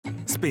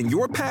Spin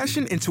your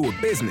passion into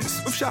a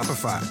business with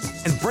Shopify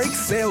and break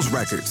sales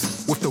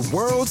records with the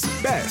world's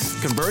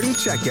best converting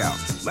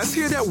checkout. Let's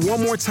hear that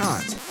one more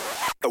time.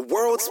 The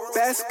world's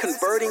best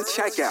converting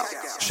checkout.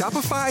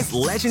 Shopify's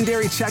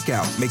legendary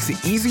checkout makes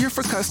it easier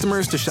for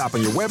customers to shop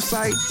on your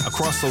website,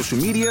 across social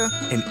media,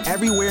 and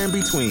everywhere in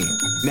between.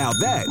 Now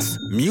that's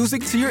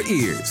music to your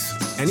ears.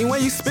 Any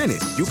way you spin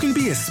it, you can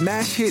be a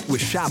smash hit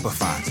with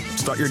Shopify.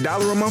 Start your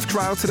 $1 a month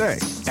trial today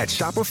at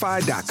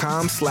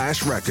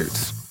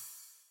shopify.com/records.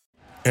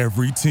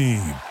 Every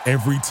team,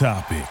 every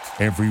topic,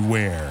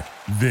 everywhere.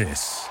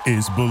 This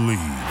is Bleav.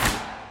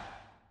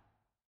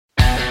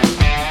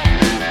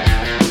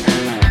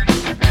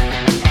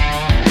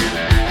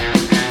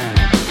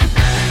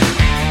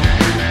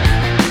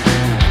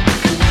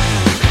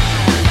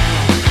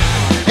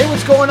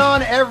 What's going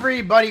on,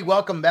 everybody?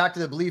 Welcome back to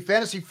the Bleav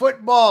Fantasy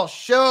Football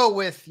Show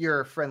with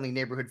your friendly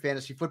neighborhood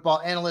fantasy football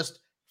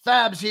analyst,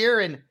 Fabs here,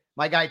 and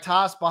my guy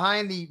Toss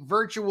behind the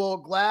virtual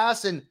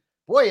glass. And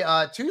boy,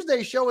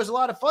 Tuesday's show was a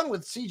lot of fun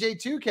with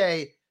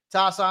CJ2K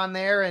Toss on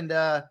there. And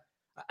I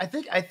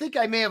think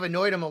I may have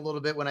annoyed him a little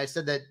bit when I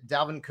said that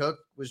Dalvin Cook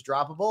was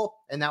droppable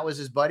and that was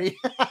his buddy.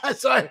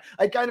 So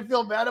I kind of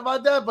feel bad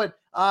about that, but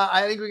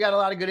I think we got a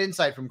lot of good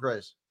insight from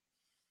Chris.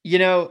 You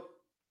know,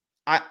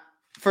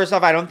 First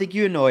off, I don't think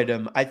you annoyed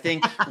him. I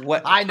think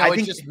what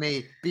it's just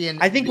me being.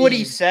 I think what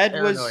he said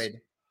paranoid.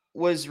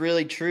 was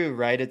really true,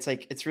 right? It's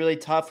like it's really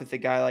tough with a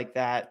guy like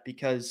that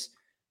because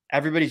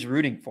everybody's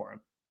rooting for him,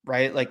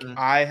 right? Like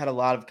I had a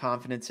lot of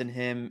confidence in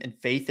him and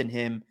faith in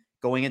him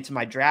going into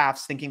my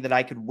drafts, thinking that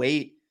I could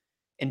wait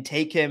and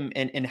take him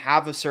and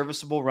have a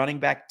serviceable running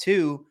back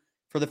too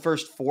for the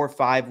first 4 or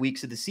 5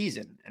 weeks of the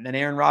season, and then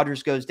Aaron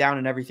Rodgers goes down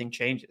and everything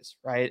changes,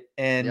 right?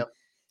 And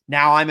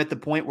now I'm at the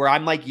point where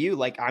I'm like you,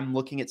 like I'm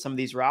looking at some of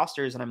these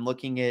rosters and I'm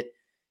looking at,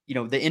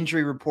 the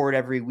injury report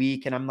every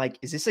week. And I'm like,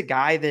 is this a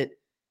guy that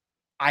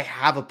I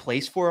have a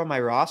place for on my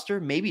roster?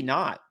 Maybe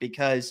not,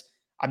 because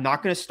I'm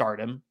not going to start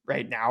him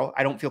right now.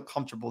 I don't feel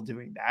comfortable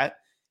doing that.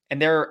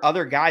 And there are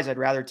other guys I'd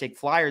rather take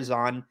flyers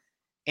on.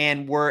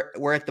 And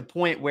we're at the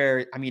point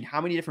where, I mean,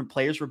 how many different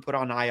players were put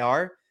on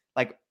IR?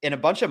 Like in a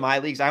bunch of my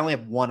leagues, I only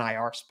have one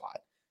IR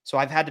spot. So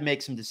I've had to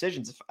make some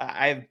decisions. If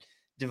I have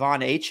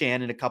Devon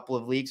Achane in a couple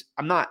of leagues,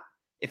 I'm not,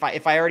 if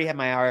I already have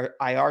my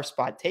IR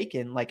spot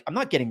taken, like I'm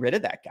not getting rid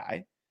of that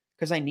guy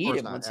because I need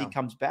him once he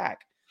comes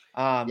back.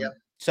 So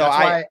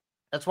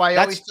that's why I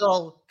always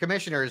tell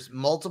commissioners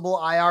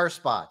multiple IR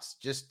spots.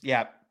 Just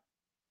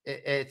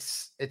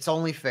it's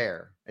only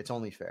fair. It's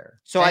only fair.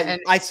 So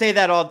I say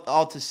that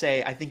all to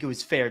say I think it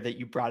was fair that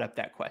you brought up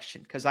that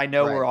question because I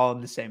know we're all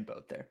in the same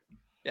boat there.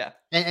 Yeah.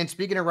 And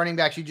speaking of running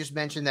backs, you just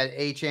mentioned that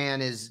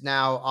Achane is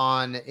now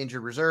on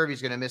injured reserve.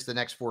 He's going to miss the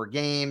next 4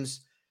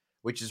 games,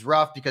 which is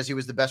rough because he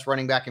was the best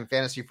running back in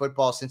fantasy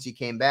football since he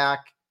came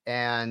back.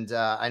 And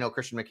I know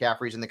Christian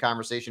McCaffrey's in the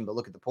conversation, but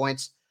look at the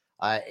points.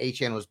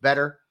 Achane was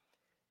better.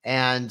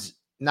 And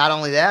not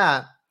only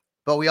that,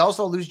 but we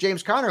also lose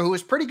James Conner, who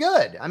was pretty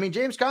good. I mean,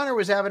 James Conner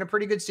was having a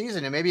pretty good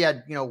season and maybe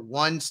had,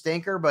 one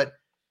stinker, but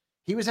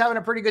he was having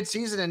a pretty good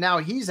season and now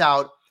he's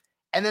out.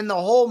 And then the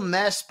whole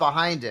mess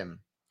behind him.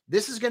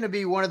 This is going to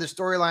be one of the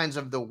storylines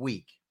of the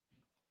week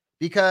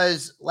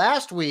because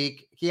last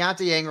week,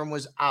 Keontae Ingram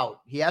was out.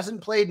 He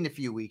hasn't played in a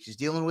few weeks. He's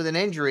dealing with an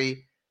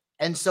injury.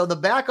 And so the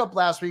backup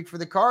last week for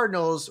the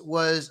Cardinals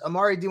was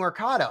Amari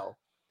DiMercato.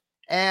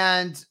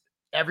 And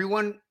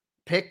everyone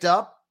picked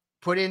up,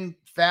 put in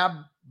fab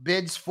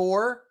bids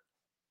for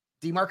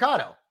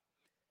DiMercato.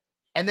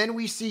 And then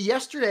we see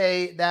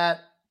yesterday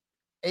that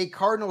a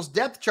Cardinals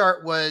depth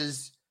chart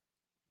was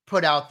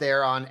put out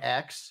there on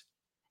X.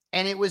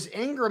 And it was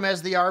Ingram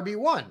as the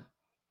RB1.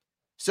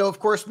 So, of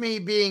course, me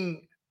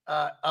being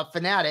a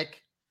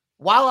fanatic,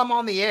 while I'm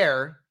on the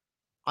air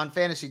on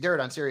Fantasy Dirt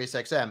on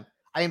SiriusXM,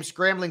 I am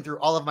scrambling through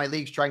all of my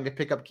leagues trying to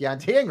pick up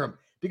Keontae Ingram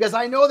because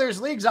I know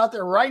there's leagues out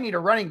there where I need a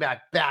running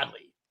back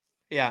badly.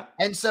 Yeah.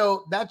 And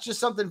so that's just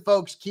something,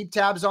 folks, keep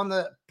tabs on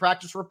the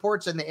practice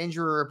reports and the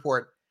injury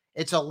report.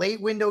 It's a late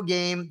window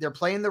game. They're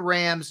playing the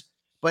Rams,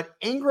 but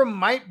Ingram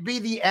might be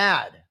the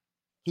ad.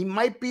 He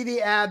might be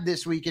the ad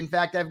this week. In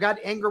fact, I've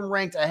got Ingram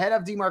ranked ahead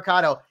of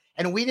DiMercato,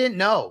 and we didn't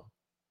know.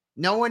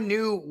 No one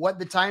knew what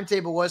the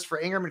timetable was for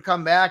Ingram to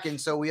come back,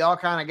 and so we all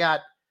kind of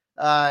got,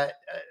 I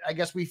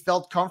guess we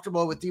felt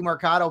comfortable with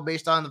DiMercato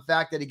based on the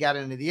fact that he got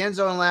into the end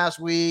zone last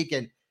week,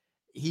 and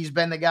he's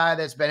been the guy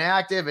that's been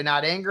active and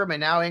not Ingram,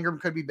 and now Ingram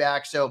could be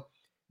back. So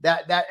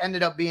that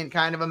ended up being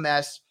kind of a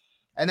mess.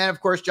 And then, of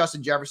course,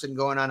 Justin Jefferson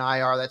going on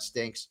IR. That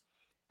stinks.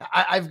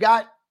 I've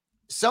got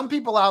some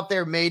people out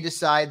there may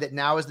decide that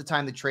now is the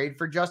time to trade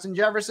for Justin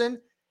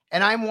Jefferson,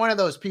 and I'm one of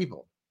those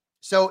people.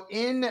 So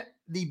in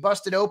the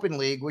Busted Open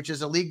League, which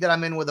is a league that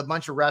I'm in with a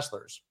bunch of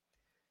wrestlers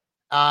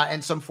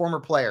and some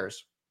former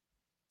players,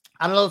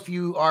 I don't know if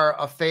you are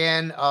a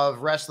fan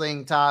of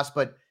wrestling, Toss,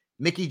 but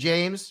Mickie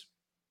James,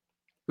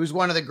 who's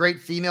one of the great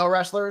female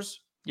wrestlers.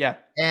 Yeah.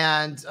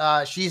 And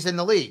she's in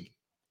the league.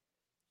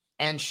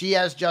 And she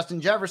has Justin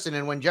Jefferson.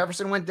 And when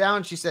Jefferson went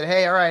down, she said,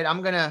 hey, all right,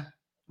 I'm going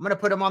to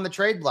put him on the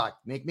trade block.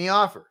 Make me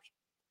offers.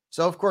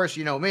 So, of course,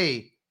 you know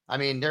me. I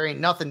mean, there ain't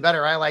nothing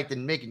better I like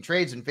than making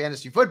trades in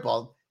fantasy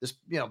football, this,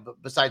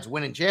 besides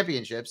winning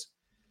championships.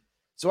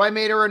 So I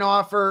made her an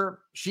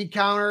offer. She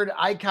countered,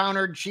 I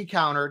countered, she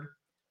countered.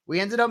 We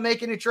ended up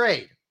making a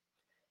trade.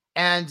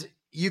 And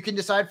you can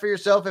decide for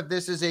yourself if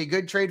this is a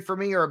good trade for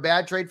me or a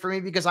bad trade for me,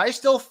 because I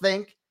still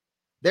think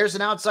there's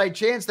an outside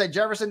chance that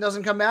Jefferson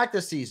doesn't come back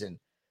this season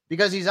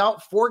because he's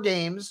out 4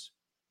 games.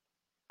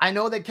 I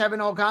know that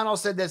Kevin O'Connell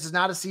said this is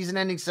not a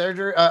season-ending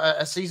surgery,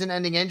 a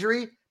season-ending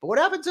injury. But what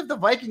happens if the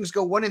Vikings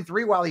go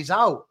 1-3 while he's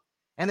out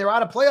and they're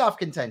out of playoff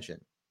contention?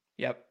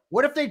 Yep.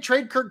 What if they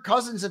trade Kirk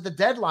Cousins at the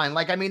deadline?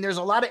 There's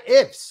a lot of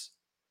ifs.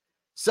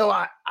 So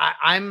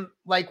I'm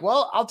like,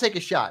 well, I'll take a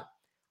shot.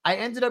 I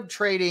ended up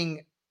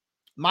trading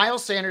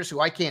Miles Sanders, who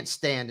I can't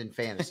stand in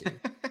fantasy,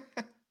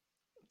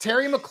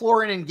 Terry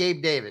McLaurin and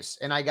Gabe Davis,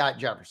 and I got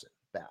Jefferson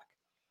back.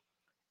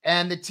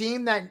 And the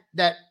team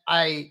that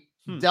I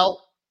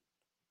dealt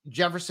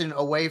Jefferson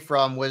away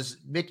from was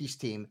Mickey's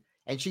team,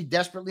 and she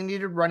desperately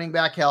needed running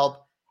back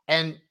help.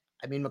 And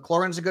I mean,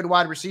 McLaurin's a good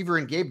wide receiver,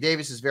 and Gabe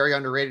Davis is very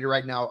underrated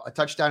right now, a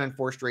touchdown in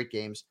 4 straight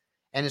games,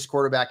 and his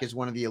quarterback is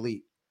one of the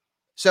elite.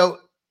 So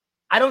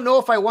I don't know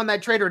if I won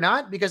that trade or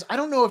not, because I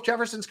don't know if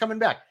Jefferson's coming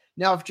back.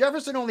 Now, if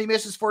Jefferson only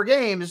misses 4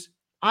 games,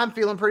 I'm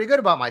feeling pretty good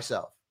about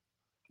myself.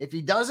 If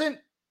he doesn't,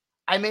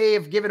 I may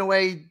have given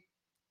away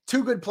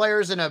 2 good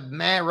players and a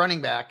meh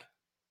running back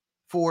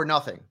for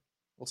nothing.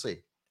 We'll see.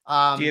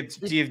 Do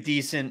you have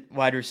decent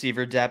wide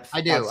receiver depth?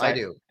 I do.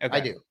 Okay. I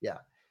do. Yeah.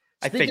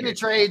 Speaking of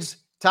trades,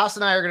 Toss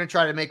and I are going to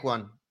try to make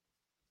one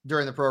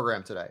during the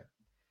program today,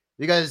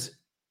 because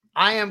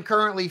I am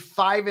currently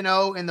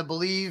 5-0 in the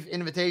Bleav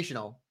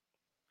Invitational,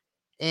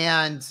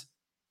 and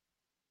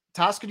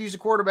Toss could use a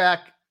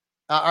quarterback.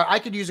 Or I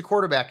could use a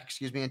quarterback,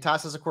 and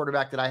Toss has a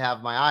quarterback that I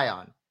have my eye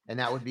on, and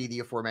that would be the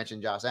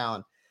aforementioned Josh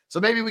Allen.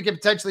 So maybe we could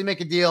potentially make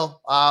a deal.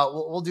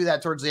 We'll do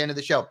that towards the end of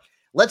the show.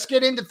 Let's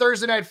get into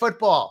Thursday Night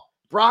Football.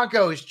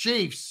 Broncos,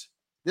 Chiefs.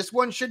 This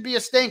one should be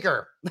a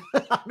stinker.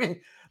 I mean,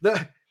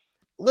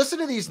 listen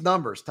to these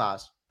numbers,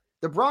 Toss.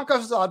 The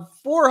Broncos are on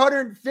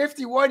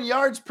 451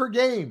 yards per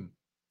game.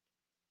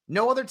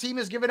 No other team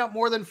has given up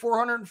more than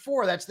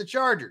 404. That's the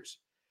Chargers.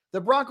 The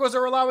Broncos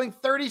are allowing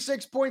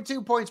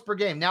 36.2 points per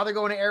game. Now they're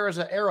going to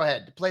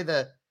Arrowhead to play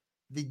the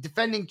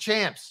defending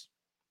champs.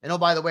 And oh,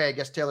 by the way, I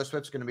guess Taylor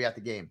Swift's going to be at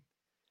the game.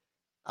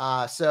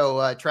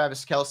 So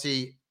Travis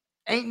Kelce,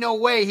 ain't no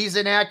way he's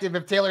inactive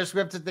if Taylor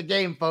Swift's at the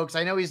game, folks.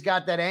 I know he's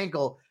got that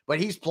ankle, but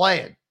he's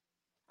playing.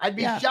 I'd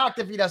be shocked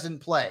if he doesn't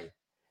play.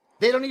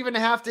 They don't even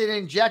have to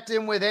inject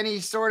him with any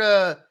sort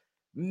of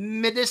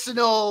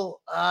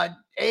medicinal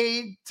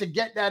aid to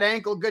get that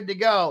ankle good to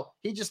go.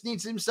 He just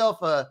needs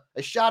himself a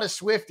shot of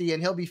Swifty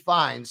and he'll be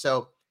fine.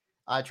 So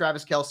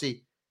Travis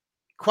Kelce,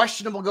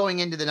 questionable going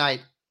into the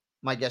night.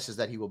 My guess is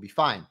that he will be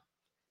fine.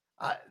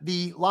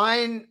 The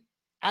line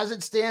as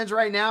it stands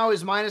right now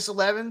is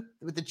 -11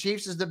 with the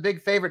Chiefs as the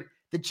big favorite.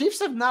 The Chiefs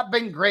have not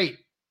been great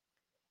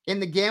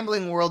in the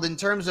gambling world in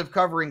terms of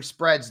covering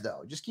spreads,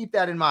 though. Just keep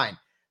that in mind.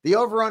 The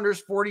over-under is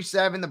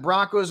 47. The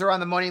Broncos are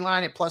on the money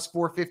line at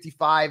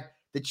 +455.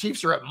 The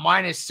Chiefs are at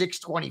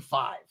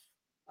 -625.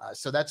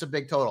 So that's a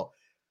big total.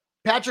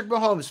 Patrick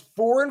Mahomes,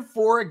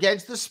 4-4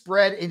 against the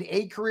spread in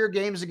 8 career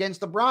games against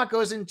the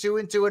Broncos and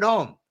 2-2 at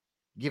home.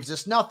 Gives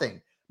us nothing.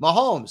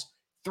 Mahomes,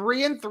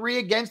 3-3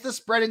 against the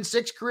spread in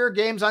 6 career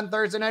games on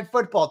Thursday Night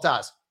Football.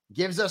 Toss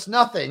gives us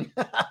nothing.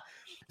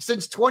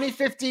 Since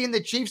 2015,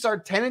 the Chiefs are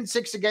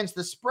 10-6 against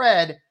the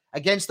spread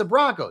against the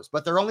Broncos,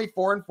 but they're only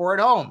 4-4 at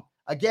home.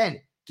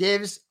 Again,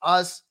 gives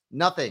us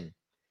nothing.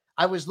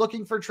 I was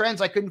looking for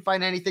trends. I couldn't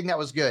find anything that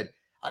was good.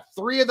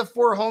 3 of the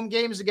 4 home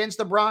games against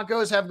the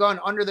Broncos have gone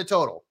under the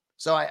total.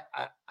 So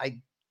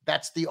I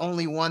that's the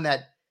only one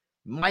that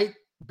might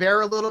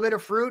bear a little bit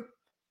of fruit.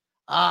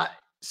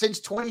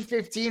 Since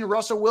 2015,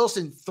 Russell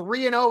Wilson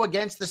 3-0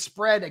 against the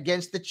spread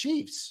against the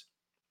Chiefs.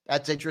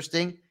 That's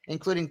interesting,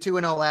 including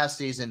 2-0 last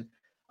season.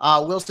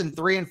 Wilson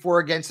 3-4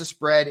 against the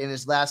spread in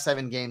his last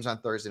 7 games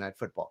on Thursday Night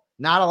Football.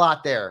 Not a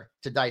lot there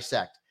to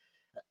dissect.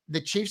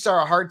 The Chiefs are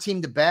a hard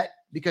team to bet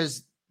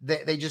because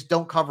they just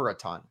don't cover a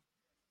ton.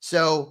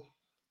 So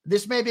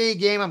this may be a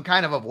game I'm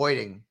kind of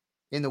avoiding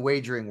in the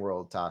wagering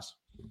world, Toss.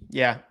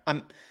 Yeah,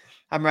 I'm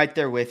right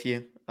there with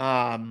you.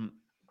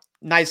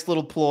 Nice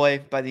little ploy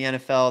by the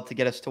NFL to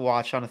get us to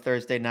watch on a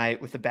Thursday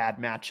night with a bad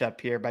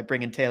matchup here by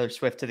bringing Taylor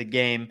Swift to the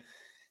game.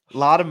 A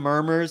lot of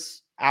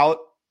murmurs out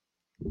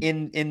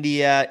in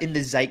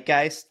the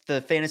zeitgeist,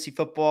 the fantasy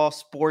football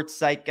sports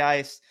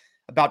zeitgeist,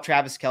 about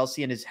Travis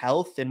Kelce and his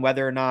health and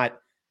whether or not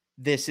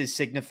this is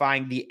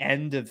signifying the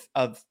end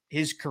of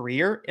his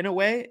career in a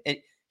way.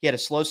 He had a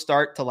slow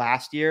start to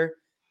last year.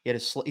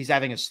 He's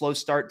having a slow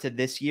start to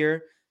this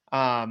year.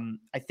 I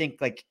think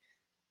like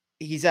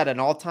he's at an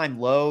all-time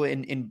low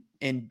in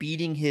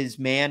beating his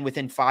man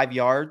within 5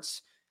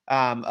 yards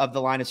of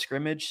the line of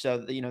scrimmage. So,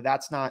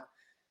 that's not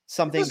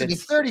something that's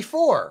he's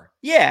 34.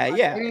 Yeah.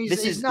 I mean,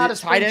 he's not a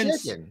tight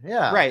ends. Chicken.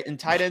 Yeah. Right. And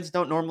tight ends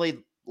don't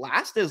normally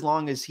last as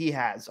long as he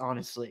has,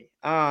 honestly.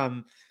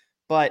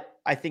 But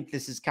I think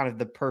this is kind of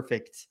the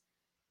perfect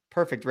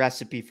perfect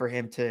recipe for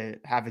him to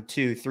have a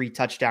 2-3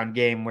 touchdown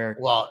game where.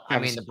 Well, I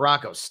mean, the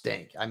Broncos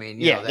stink. I mean,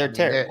 they're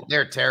terrible.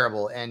 They're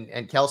terrible.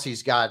 And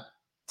Kelsey's got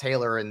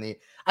Taylor in the,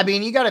 I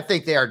mean, you got to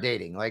think they are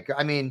dating. Like,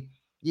 I mean,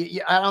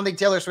 I don't think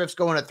Taylor Swift's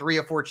going to 3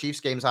 or 4 Chiefs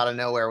games out of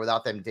nowhere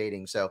without them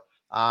dating. So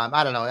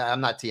I don't know.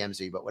 I'm not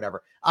TMZ, but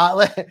whatever.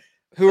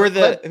 Who are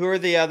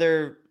the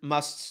other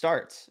must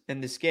starts in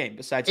this game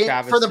besides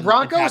Travis? For the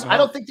Broncos, I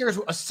don't think there's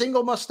a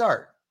single must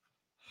start.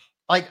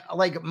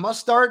 Like must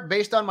start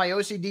based on my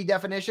OCD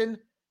definition,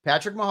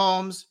 Patrick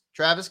Mahomes,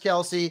 Travis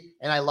Kelce,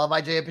 and I love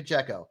Isaiah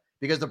Pacheco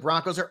because the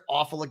Broncos are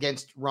awful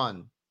against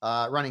running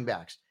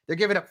backs. They're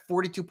giving up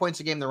 42 points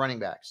a game, the running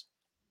backs.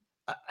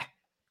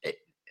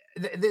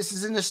 This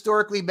is an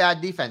historically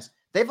bad defense.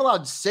 They've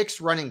allowed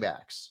 6 running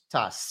backs,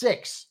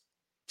 6,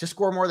 to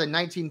score more than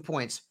 19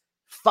 points.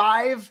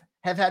 5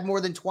 have had more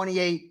than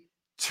 28,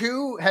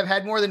 2 have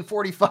had more than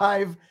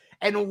 45,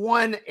 and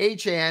 1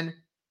 Achane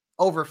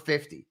over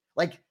 50.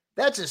 Like,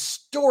 that's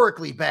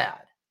historically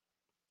bad.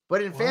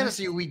 But in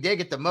fantasy, we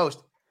dig it the most.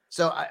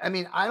 So, I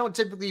mean, I don't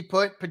typically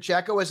put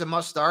Pacheco as a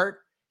must start.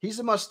 He's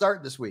a must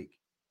start this week.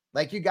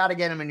 Like, you got to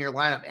get him in your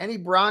lineup. Any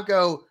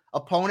Bronco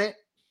opponent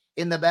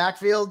in the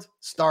backfield,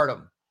 start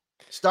him.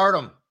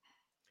 We'll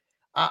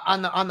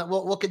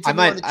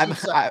continue on the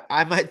Chiefs side.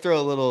 I might throw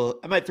a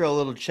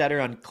little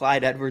cheddar on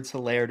Clyde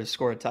Edwards-Helaire to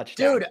score a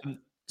touchdown. Dude,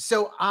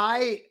 so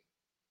I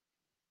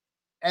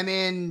am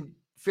in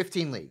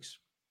 15 leagues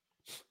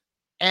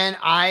and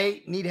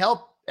I need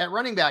help at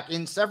running back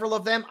in several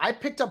of them. I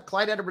picked up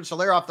Clyde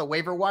Edwards-Helaire off the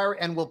waiver wire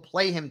and will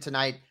play him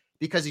tonight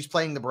because he's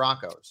playing the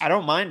Broncos. I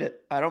don't mind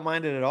it. I don't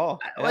mind it at all.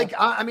 Yeah. Like,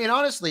 I mean,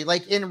 honestly,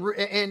 like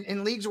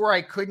in leagues where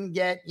I couldn't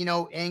get,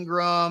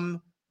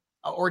 Ingram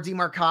or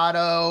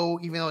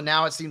DeMarcado, even though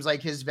now it seems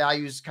like his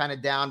value is kind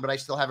of down, but I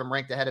still have him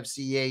ranked ahead of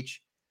CEH.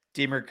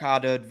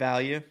 DeMarcado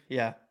value.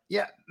 Yeah.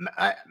 Yeah.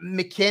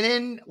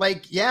 McKinnon,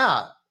 like,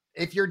 yeah,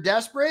 if you're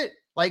desperate,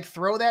 like,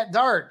 throw that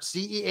dart.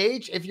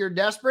 CEH, if you're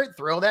desperate,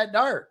 throw that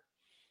dart.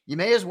 You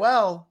may as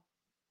well,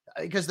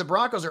 because the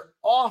Broncos are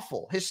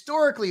awful,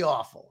 historically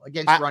awful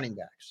against running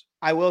backs.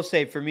 I will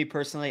say, for me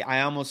personally,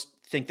 I almost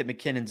think that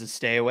McKinnon's a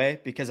stay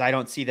away because I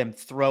don't see them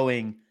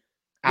throwing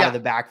out of the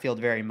backfield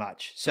very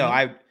much. So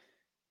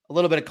a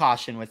little bit of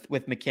caution with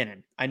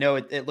McKinnon. I know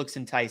it looks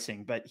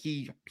enticing, but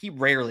he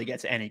rarely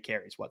gets any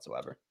carries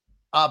whatsoever.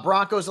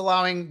 Broncos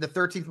allowing the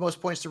 13th most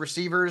points to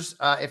receivers.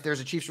 If there's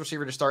a Chiefs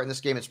receiver to start in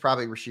this game, it's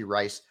probably Rashee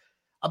Rice.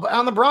 But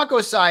on the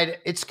Broncos side,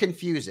 it's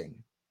confusing.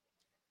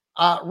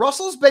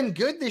 Russell's been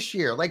good this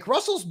year. Like,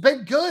 Russell's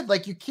been good.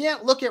 Like, you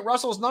can't look at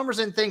Russell's numbers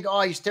and think,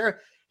 oh, he's terrible.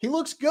 He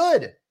looks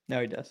good.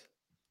 No, he does.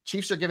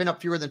 Chiefs are giving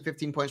up fewer than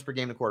 15 points per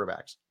game to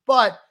quarterbacks.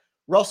 But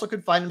Russell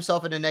could find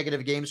himself in a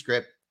negative game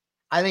script.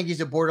 I think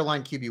he's a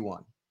borderline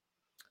QB1.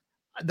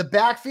 The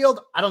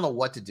backfield, I don't know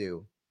what to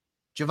do.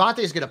 Javonte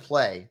is going to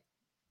play.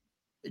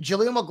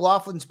 Jaleel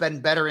McLaughlin's been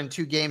better in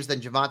 2 games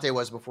than Javonte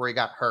was before he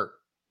got hurt.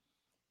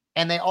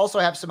 And they also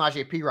have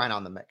Samaje Perine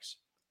on the mix.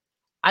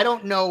 I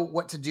don't know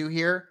what to do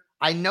here.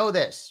 I know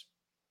this.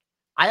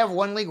 I have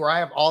one league where I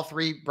have all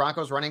 3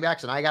 Broncos running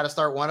backs, and I got to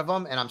start one of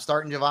them, and I'm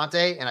starting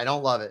Javonte, and I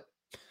don't love it.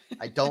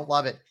 I don't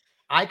love it.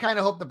 I kind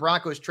of hope the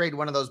Broncos trade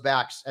one of those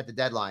backs at the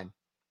deadline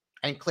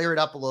and clear it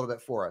up a little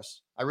bit for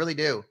us. I really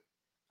do.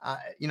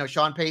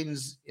 Sean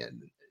Payton's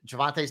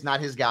Javante's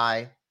not his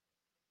guy.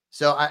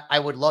 So I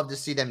would love to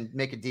see them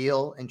make a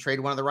deal and trade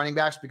one of the running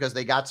backs because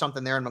they got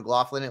something there in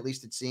McLaughlin, at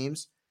least it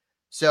seems.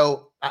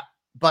 So,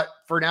 but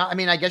for now, I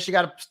mean, I guess you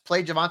got to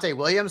play Javonte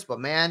Williams, but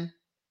man,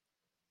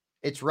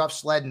 it's rough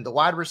sledding. The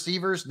wide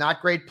receivers,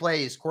 not great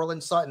plays.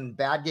 Courtland Sutton,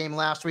 bad game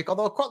last week,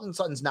 although Courtland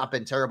Sutton's not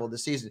been terrible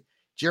this season.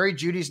 Jerry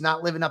Jeudy's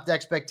not living up to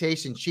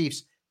expectation.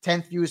 Chiefs,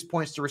 10th fewest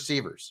points to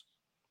receivers.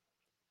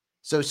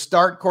 So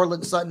start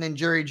Courtland Sutton and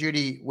Jerry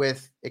Jeudy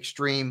with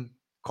extreme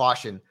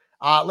caution.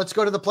 Let's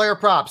go to the player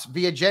props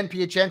via Jen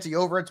Piacenti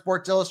over at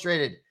Sports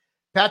Illustrated.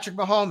 Patrick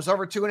Mahomes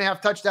over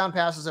 2.5 touchdown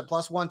passes at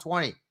plus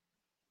 120.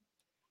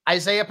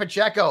 Isaiah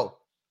Pacheco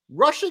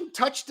rushing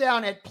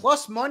touchdown at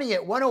plus money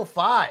at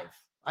 105.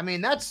 I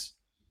mean, that's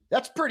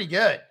pretty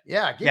good.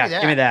 Yeah,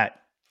 give me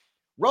that.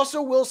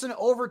 Russell Wilson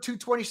over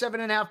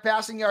 227.5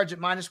 passing yards at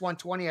minus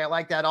 120. I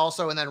like that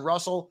also. And then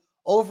Russell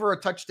over a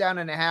touchdown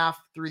and a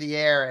half through the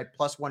air at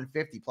plus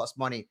 150 plus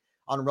money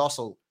on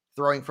Russell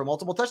throwing for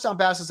multiple touchdown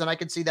passes. And I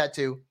could see that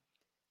too.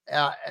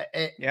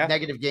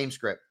 Negative game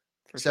script.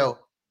 So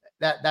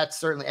that's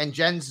certainly, and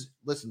Jen's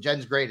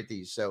great at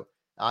these. So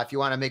if you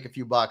want to make a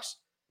few bucks,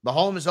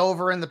 Mahomes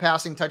over in the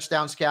passing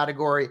touchdowns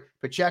category,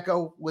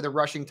 Pacheco with a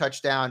rushing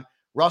touchdown,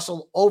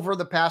 Russell over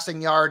the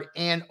passing yard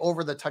and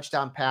over the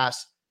touchdown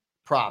pass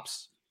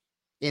props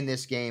in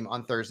this game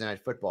on Thursday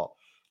Night Football.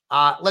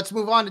 Let's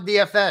move on to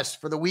DFS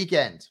for the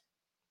weekend.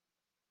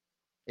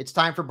 It's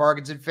time for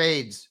bargains and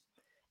fades.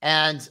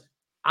 And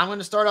I'm going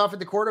to start off at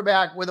the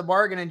quarterback with a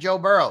bargain in Joe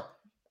Burrow.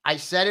 I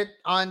said it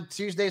on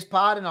Tuesday's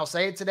pod, and I'll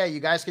say it today.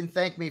 You guys can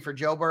thank me for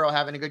Joe Burrow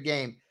having a good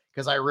game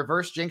because I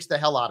reverse jinxed the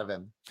hell out of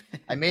him.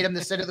 I made him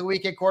the sit of the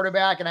week at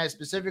quarterback, and I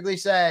specifically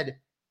said,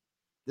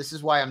 this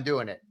is why I'm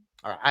doing it.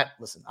 All right,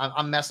 listen,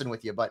 I'm messing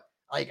with you, but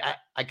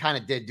I kind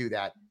of did do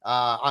that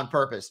on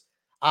purpose.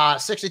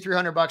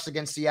 $6,300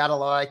 against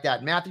Seattle. I like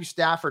that. Matthew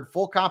Stafford,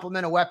 full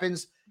complement of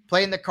weapons,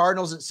 playing the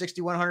Cardinals at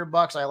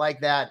 $6,100. I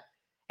like that.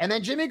 And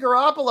then Jimmy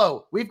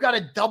Garoppolo. We've got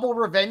a double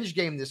revenge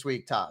game this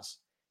week, Toss.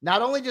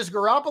 Not only does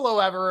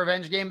Garoppolo have a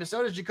revenge game, but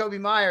so does Jacoby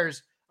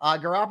Myers.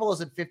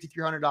 Garoppolo's at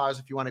 $5,300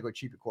 if you want to go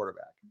cheap at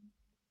quarterback.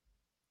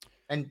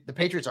 And the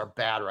Patriots are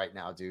bad right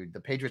now, dude. The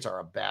Patriots are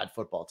a bad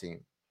football team.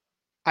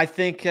 I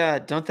think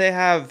don't they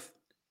have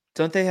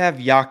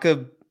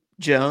Jakob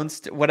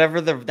Jones,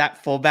 whatever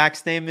that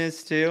fullback's name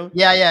is too?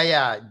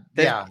 Yeah.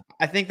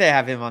 I think they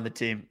have him on the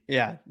team.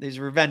 Yeah, there's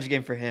a revenge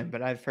game for him,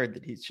 but I've heard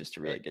that he's just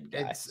a really good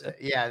guy.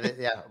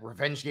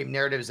 Revenge game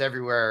narratives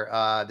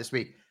everywhere this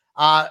week.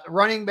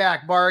 Running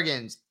back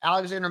bargains.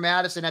 Alexander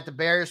Madison at the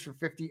Bears for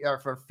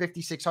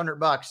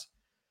 $5,600.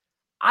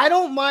 I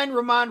don't mind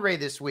Ramondre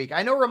this week.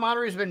 I know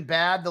Ramondre's been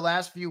bad the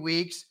last few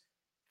weeks.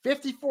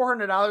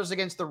 $5,400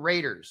 against the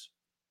Raiders.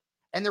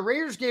 And the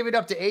Raiders gave it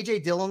up to A.J.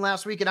 Dillon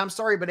last week, and I'm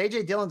sorry, but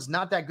A.J. Dillon's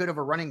not that good of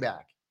a running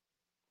back.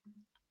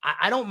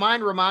 I don't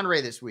mind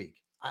Ramondre this week.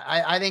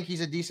 I think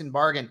he's a decent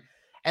bargain.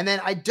 And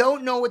then I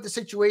don't know what the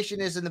situation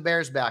is in the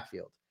Bears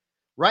backfield.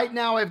 Right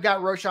now, I've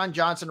got Roschon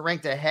Johnson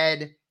ranked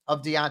ahead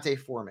of D'Onta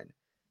Foreman.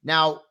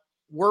 Now,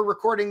 we're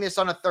recording this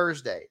on a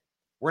Thursday.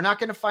 We're not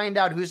going to find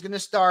out who's going to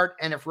start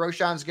and if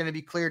Roschon's going to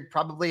be cleared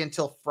probably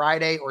until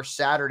Friday or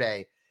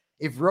Saturday.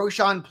 If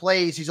Roschon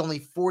plays, he's only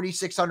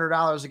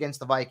 $4,600 against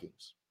the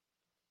Vikings.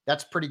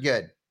 That's pretty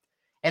good.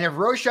 And if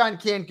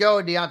Roschon can't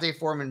go, D'Onta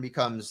Foreman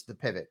becomes the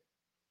pivot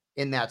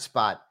in that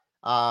spot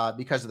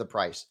because of the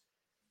price.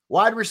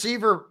 Wide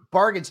receiver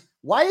bargains.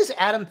 Why is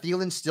Adam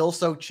Thielen still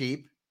so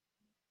cheap?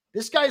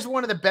 This guy's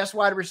one of the best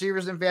wide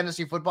receivers in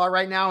fantasy football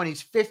right now, and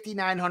he's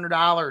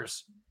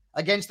 $5,900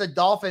 against the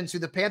Dolphins, who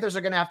the Panthers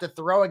are going to have to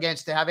throw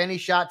against to have any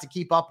shot to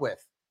keep up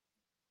with.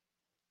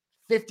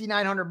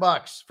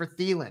 $5,900 for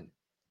Thielen.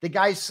 The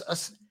guy's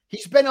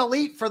he's been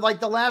elite for like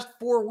the last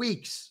 4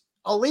 weeks.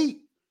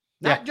 Elite.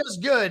 Not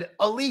just good,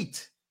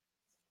 elite.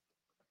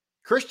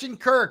 Christian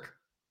Kirk,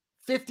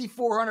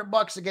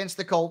 $5,400 against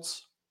the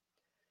Colts.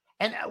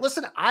 And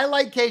listen, I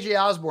like KJ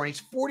Osborne.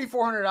 He's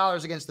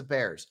 $4,400 against the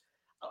Bears.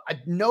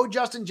 No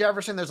Justin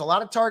Jefferson. There's a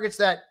lot of targets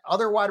that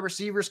other wide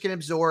receivers can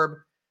absorb.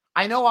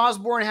 I know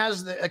Osborne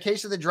has a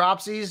case of the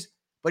dropsies,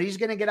 but he's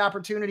going to get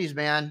opportunities,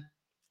 man.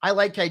 I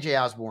like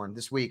KJ Osborne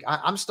this week.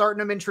 I'm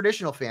starting him in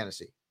traditional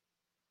fantasy.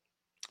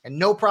 And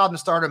no problem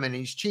starting him, and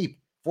he's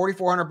cheap,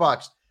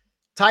 $4,400.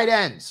 Tight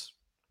ends.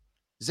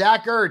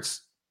 Zach Ertz.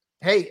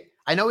 Hey,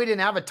 I know he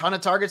didn't have a ton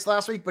of targets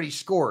last week, but he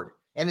scored.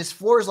 And his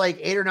floor is like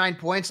 8 or 9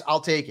 points.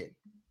 I'll take it.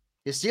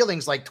 His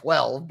ceiling's like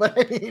 12. But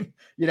I mean,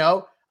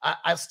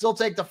 I still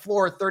take the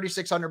floor at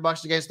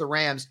 $3,600 against the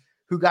Rams,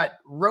 who got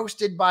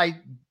roasted by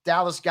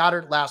Dallas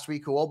Goedert last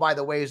week, who, oh, by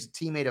the way, is a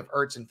teammate of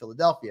Ertz in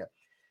Philadelphia.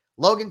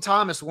 Logan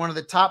Thomas, one of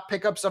the top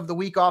pickups of the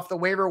week off the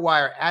waiver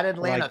wire at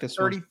Atlanta,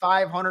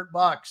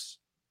 $3,500.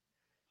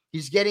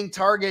 He's getting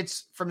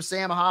targets from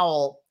Sam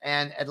Howell,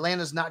 and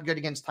Atlanta's not good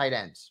against tight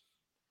ends.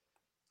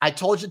 I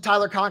told you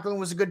Tyler Conklin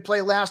was a good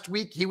play last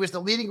week. He was the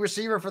leading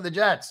receiver for the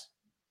Jets.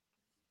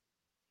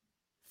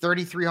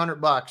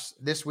 $3,300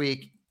 this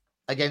week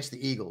against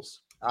the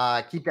Eagles.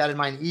 Keep that in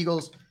mind.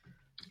 Eagles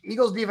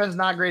defense is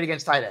not great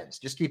against tight ends.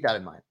 Just keep that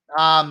in mind.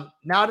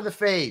 Now to the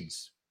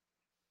fades.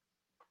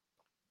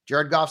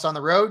 Jared Goff's on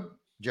the road.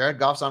 Jared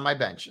Goff's on my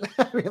bench.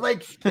 I mean,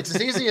 it's as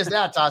easy as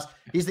that, Toss.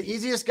 He's the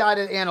easiest guy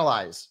to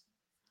analyze.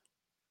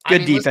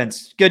 Good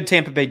defense. Listen, good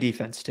Tampa Bay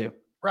defense, too.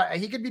 Right.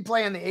 He could be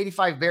playing the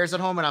 85 Bears at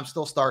home, and I'm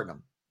still starting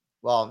him.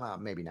 Well,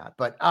 maybe not,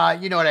 but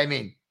you know what I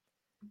mean.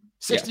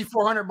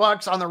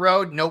 $6,400 on the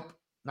road. Nope.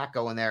 Not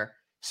going there.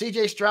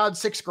 CJ Stroud,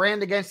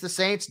 $6,000 against the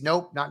Saints.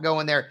 Nope. Not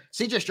going there.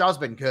 CJ Stroud's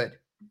been good.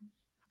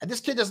 And this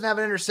kid doesn't have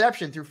an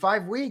interception through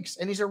 5 weeks,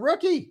 and he's a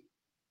rookie.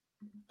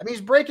 I mean,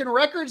 he's breaking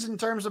records in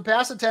terms of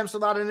pass attempts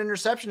without an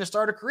interception to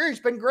start a career.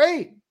 He's been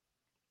great.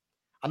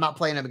 I'm not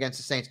playing him against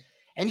the Saints.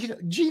 And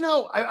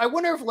Geno, I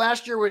wonder if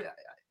last year would.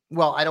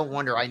 Well, I don't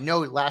wonder. I know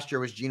last year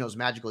was Geno's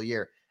magical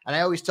year. And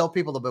I always tell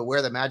people to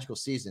beware the magical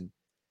season.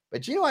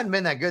 But Geno hadn't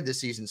been that good this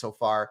season so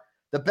far.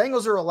 The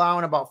Bengals are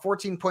allowing about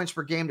 14 points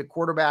per game to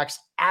quarterbacks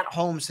at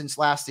home since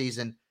last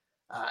season.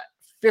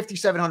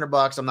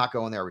 $5,700. I'm not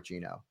going there with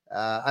Geno.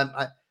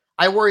 I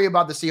worry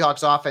about the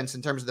Seahawks offense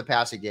in terms of the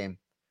passing game.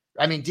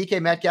 I mean,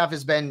 DK Metcalf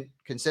has been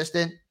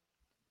consistent,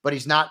 but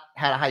he's not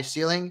had a high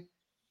ceiling.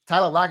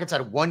 Tyler Lockett's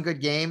had one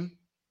good game.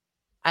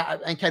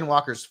 And Ken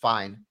Walker's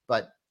fine,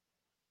 but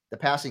the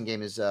passing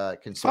game is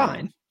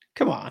concerning. Fine.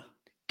 Come on.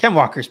 Ken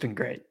Walker's been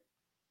great.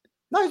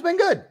 No, he's been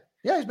good.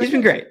 Yeah, he's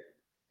been great.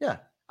 Yeah.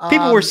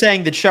 People were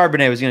saying that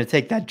Charbonnet was going to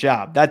take that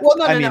job. No.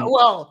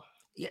 Well,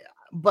 yeah,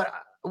 but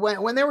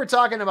when they were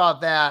talking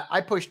about that,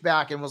 I pushed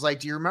back and was like,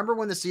 do you remember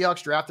when the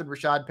Seahawks drafted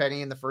Rashad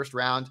Penny in the first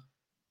round?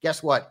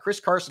 Guess what? Chris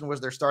Carson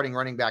was their starting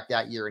running back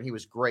that year, and he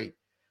was great.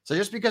 So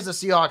just because the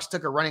Seahawks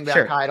took a running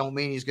back high, don't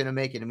mean he's going to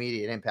make an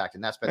immediate impact,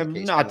 and that's been the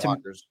case. Ken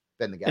Walker's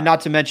been the guy. And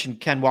not to mention,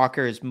 Ken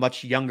Walker is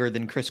much younger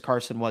than Chris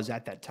Carson was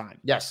at that time.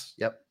 Yes.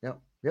 Yep.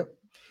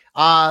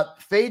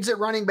 Fades at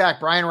running back,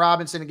 Brian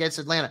Robinson against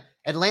Atlanta.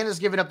 Atlanta's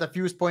given up the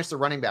fewest points to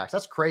running backs.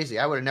 That's crazy.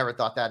 I would have never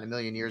thought that in a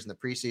million years in the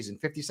preseason.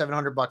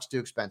 $5,700 too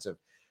expensive.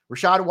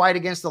 Rashad White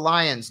against the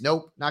Lions.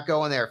 Nope, not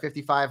going there.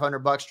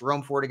 $5,500.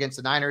 Jerome Ford against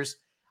the Niners.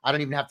 I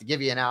don't even have to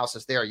give you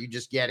analysis there. You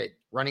just get it.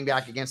 Running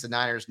back against the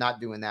Niners, not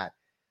doing that.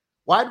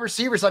 Wide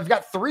receivers, I've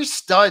got 3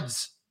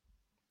 studs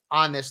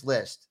on this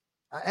list.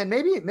 And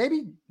maybe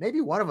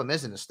one of them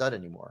isn't a stud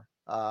anymore.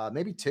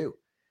 Maybe 2.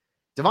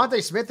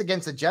 Devontae Smith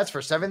against the Jets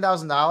for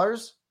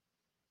 $7,000.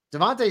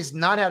 Devontae's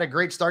not had a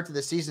great start to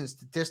the season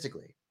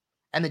statistically.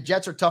 And the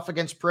Jets are tough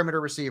against perimeter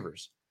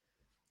receivers.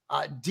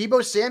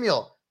 Deebo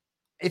Samuel,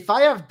 if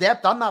I have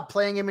depth, I'm not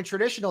playing him in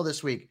traditional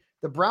this week.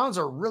 The Browns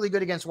are really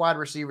good against wide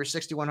receivers.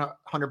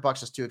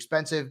 $6,100 is too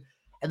expensive.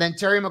 And then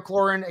Terry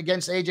McLaurin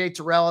against AJ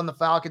Terrell and the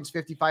Falcons,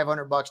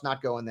 $5,500,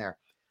 not going there.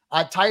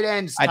 Tight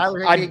ends,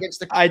 Tyler Higbee against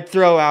the. I'd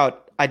throw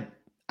out.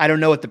 I don't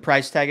know what the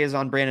price tag is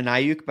on Brandon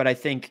Ayuk, but I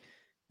think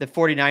the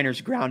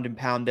 49ers ground and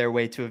pound their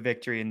way to a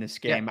victory in this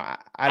game. Yeah.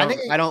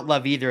 I don't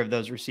love either of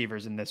those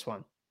receivers in this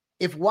one.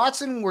 If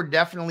Watson were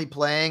definitely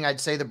playing, I'd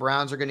say the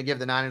Browns are going to give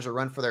the Niners a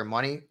run for their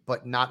money,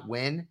 but not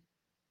win.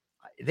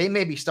 They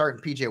may be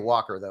starting PJ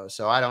Walker, though,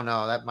 so I don't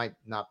know. That might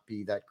not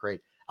be that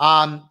great.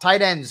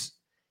 Tight ends.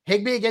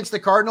 Higbee against the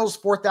Cardinals,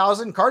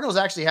 $4,000. Cardinals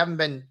actually haven't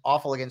been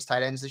awful against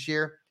tight ends this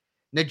year.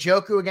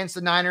 Njoku against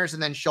the Niners,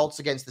 and then Schultz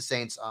against the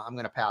Saints. I'm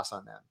going to pass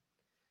on them.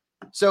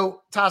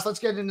 So, Toss, let's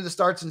get into the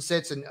starts and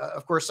sits. And,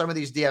 of course, some of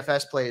these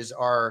DFS plays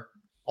are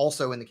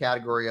also in the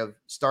category of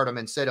start them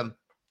and sit them.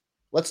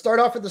 Let's start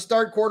off with the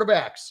start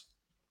quarterbacks.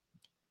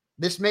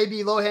 This may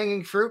be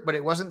low-hanging fruit, but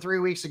it wasn't 3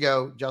 weeks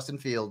ago. Justin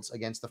Fields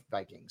against the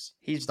Vikings.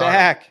 He's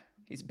back.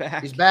 He's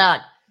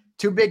back.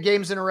 2 big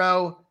games in a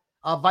row.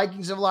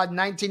 Vikings have allowed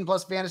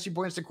 19-plus fantasy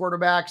points to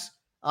quarterbacks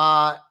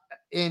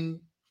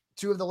in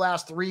 2 of the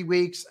last 3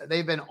 weeks.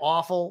 They've been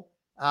awful.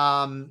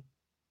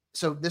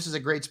 So this is a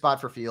great spot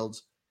for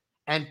Fields.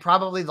 And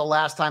probably the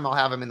last time I'll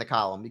have him in the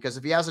column, because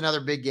if he has another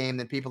big game,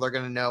 then people are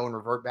going to know and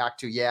revert back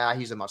to, yeah,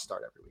 he's a must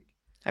start every week.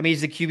 I mean,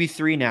 he's the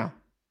QB3 now.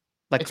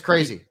 Like, it's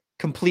crazy.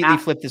 Completely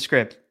flipped the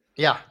script.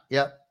 Yeah.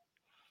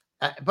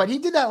 But he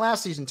did that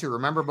last season too,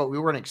 remember? But we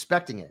weren't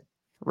expecting it.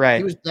 Right.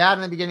 He was bad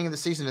in the beginning of the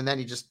season, and then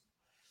he just,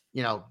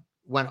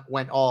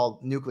 went all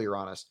nuclear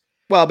on us.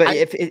 Well, but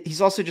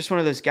he's also just one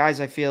of those guys,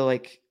 I feel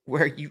like,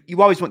 where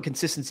you always want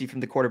consistency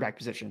from the quarterback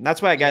position.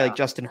 That's why a guy like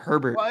Justin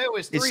Herbert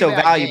is so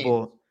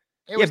valuable. Games.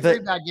 It was 3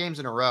 bad games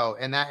in a row.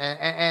 And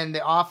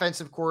the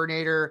offensive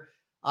coordinator,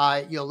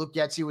 Luke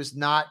Getsy was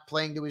not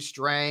playing to his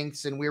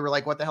strengths. And we were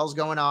like, what the hell's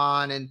going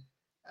on? And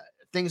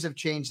things have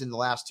changed in the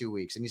last 2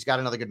 weeks. And he's got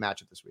another good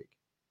matchup this week.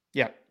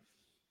 Yeah.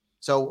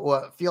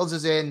 So Fields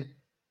is in.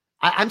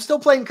 I'm still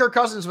playing Kirk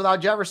Cousins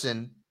without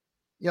Jefferson.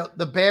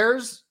 The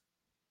Bears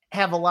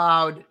have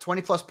allowed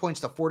 20-plus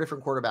points to 4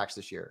 different quarterbacks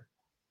this year.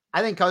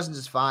 I think Cousins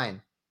is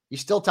fine.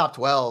 He's still top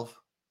 12.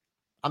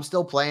 I'm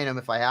still playing him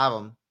if I have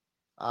him.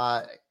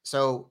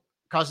 So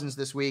Cousins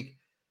this week.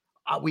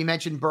 We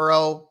mentioned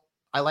Burrow.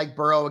 I like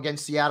Burrow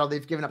against Seattle.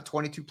 They've given up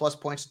 22-plus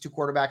points to 2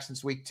 quarterbacks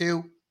since week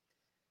 2.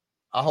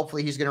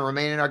 Hopefully he's going to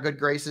remain in our good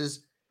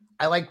graces.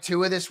 I like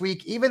Tua this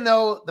week, even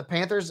though the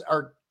Panthers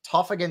are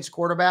tough against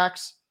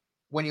quarterbacks.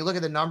 When you look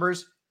at the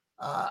numbers,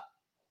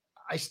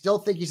 I still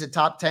think he's a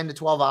top 10 to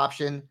 12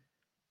 option.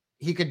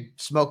 He could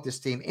smoke this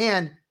team.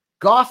 And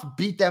Goff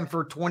beat them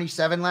for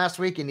 27 last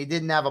week, and he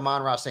didn't have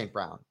Amon-Ra St.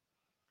 Brown.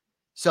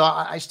 So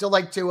I still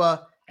like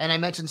Tua. And I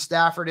mentioned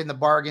Stafford in the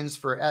bargains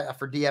for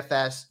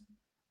DFS.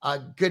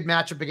 Good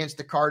matchup against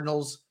the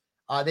Cardinals.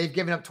 They've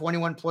given up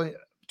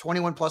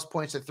 21-plus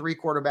points to 3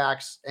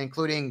 quarterbacks,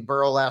 including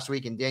Burrow last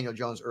week and Daniel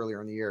Jones earlier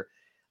in the year.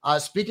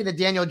 Speaking of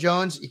Daniel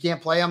Jones, you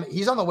can't play him.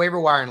 He's on the waiver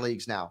wire in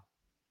leagues now.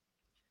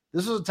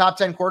 This was a top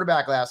 10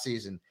 quarterback last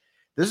season.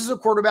 This is a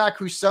quarterback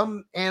who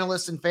some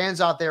analysts and fans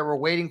out there were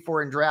waiting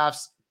for in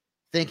drafts,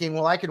 thinking,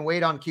 well, I can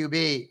wait on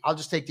QB. I'll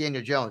just take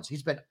Daniel Jones.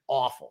 He's been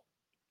awful.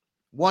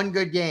 1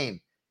 good game.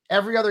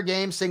 Every other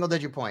game,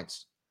 single-digit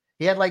points.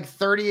 He had like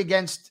 30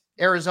 against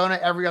Arizona.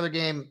 Every other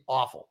game,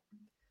 awful.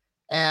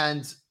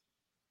 And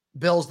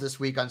Bills this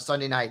week on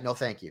Sunday night, no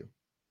thank you.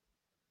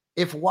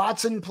 If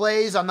Watson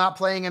plays, I'm not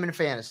playing him in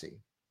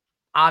fantasy.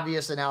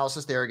 Obvious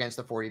analysis there against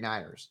the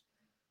 49ers.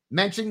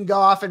 Mention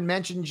Goff and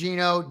mention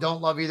Geno.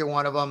 Don't love either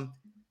one of them.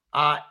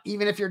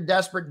 Even if you're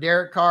desperate,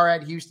 Derek Carr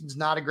at Houston's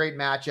not a great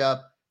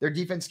matchup. Their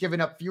defense giving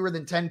up fewer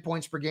than 10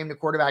 points per game to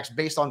quarterbacks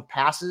based on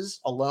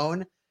passes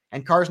alone,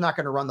 and Carr's not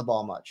going to run the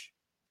ball much.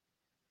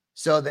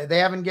 So they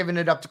haven't given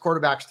it up to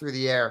quarterbacks through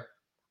the air.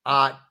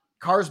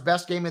 Carr's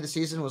best game of the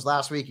season was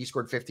last week. He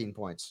scored 15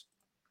 points.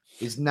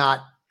 He's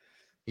not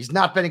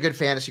been a good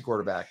fantasy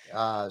quarterback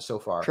so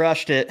far.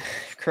 Crushed it,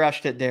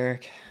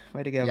 Derek.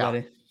 Way to go,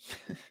 buddy.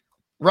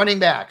 Running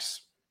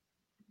backs.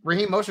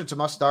 Raheem Mostert's a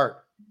must start.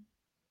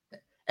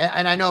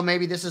 And I know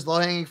maybe this is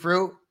low-hanging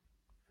fruit,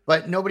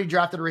 but nobody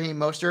drafted Raheem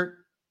Mostert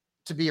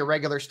to be a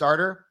regular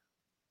starter.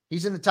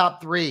 He's in the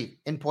top 3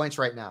 in points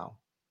right now.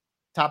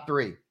 Top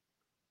 3.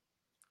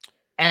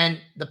 And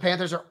the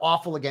Panthers are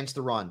awful against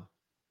the run.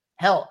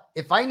 Hell,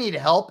 if I need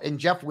help and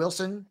Jeff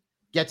Wilson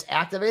gets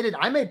activated,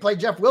 I may play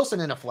Jeff Wilson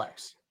in a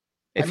flex.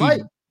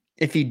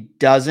 If he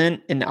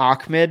doesn't and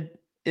Ahmed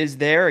is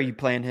there, are you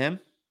playing him?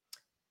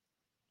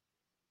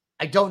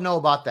 I don't know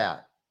about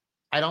that.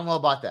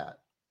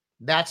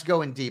 That's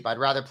going deep. I'd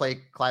rather play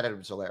Clyde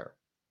Edwards-Helaire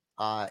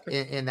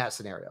in that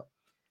scenario.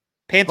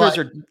 Panthers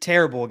are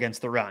terrible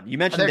against the run. You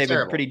mentioned they've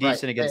been pretty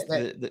decent against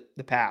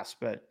the pass,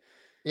 but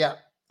yeah.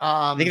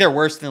 I think they're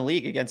worse than the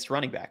league against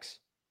running backs.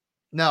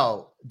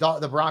 No,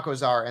 the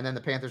Broncos are, and then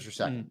the Panthers are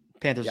second.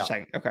 Panthers are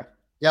second. Okay.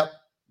 Yep.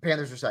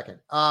 Panthers are second.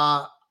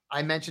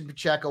 I mentioned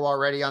Pacheco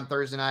already on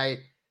Thursday night.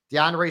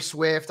 DeAndre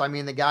Swift. I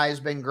mean, the guy has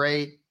been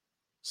great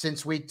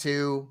since week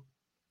 2.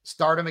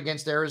 Start him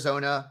against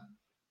Arizona.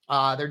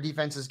 Their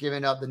defense has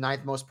given up the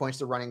 9th most points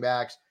to running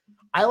backs.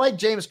 I like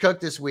James Cook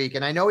this week,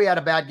 and I know he had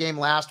a bad game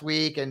last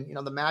week, and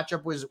the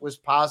matchup was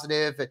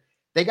positive.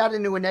 They got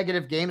into a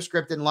negative game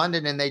script in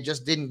London, and they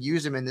just didn't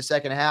use him in the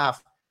second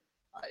half.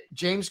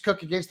 James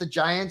Cook against the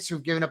Giants,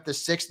 who've given up the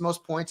 6th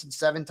most points and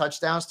 7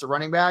 touchdowns to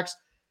running backs,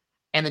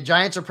 and the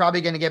Giants are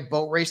probably going to get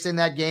boat raced in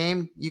that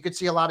game. You could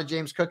see a lot of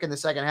James Cook in the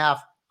second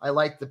half. I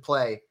like the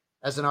play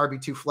as an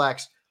RB2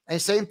 flex.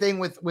 And same thing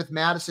with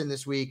Madison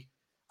this week.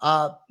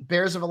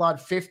 Bears have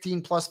allowed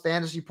 15 plus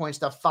fantasy points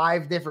to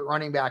 5 different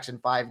running backs in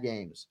 5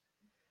 games.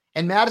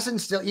 And Madison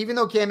still, even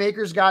though Cam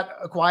Akers got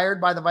acquired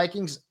by the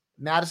Vikings,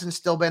 Madison's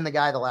still been the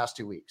guy the last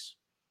 2 weeks.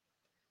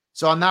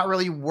 So I'm not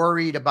really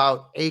worried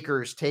about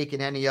Akers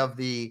taking any of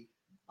the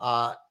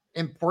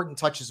important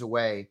touches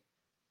away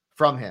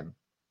from him.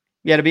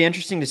 Yeah, it'll be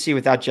interesting to see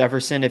without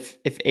Jefferson if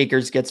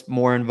Akers gets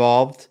more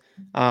involved,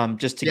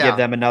 just to give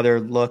them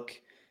another look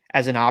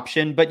as an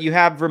option. But you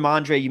have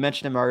Ramondre, you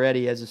mentioned him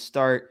already as a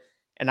start.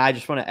 And I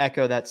just want to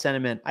echo that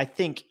sentiment. I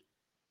think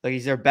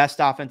he's their best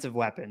offensive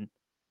weapon.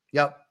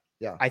 Yep.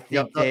 Yeah. I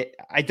think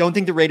I don't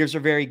think the Raiders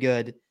are very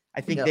good. I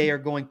think they are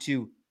going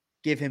to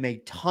give him a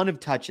ton of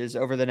touches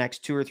over the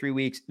next 2 or 3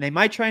 weeks. And they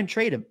might try and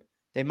trade him.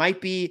 They might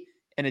be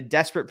in a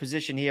desperate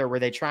position here where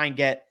they try and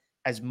get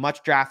as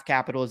much draft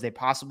capital as they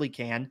possibly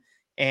can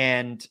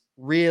and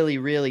really,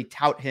 really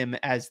tout him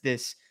as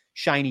this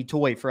shiny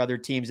toy for other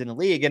teams in the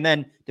league. And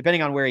then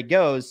depending on where he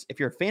goes, if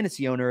you're a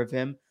fantasy owner of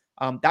him,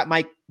 that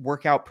might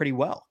work out pretty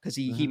well because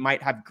he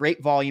might have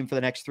great volume for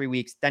the next 3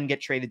 weeks, then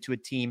get traded to a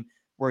team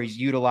where he's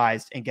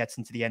utilized and gets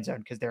into the end zone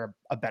because they're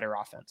a better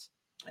offense.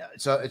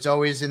 So it's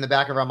always in the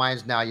back of our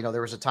minds now.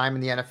 There was a time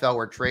in the NFL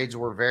where trades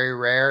were very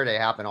rare. They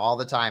happen all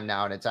the time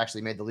now, and it's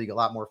actually made the league a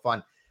lot more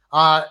fun.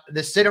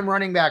 The sit-em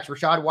running backs,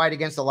 Rachaad White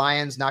against the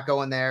Lions, not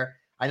going there.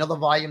 I know the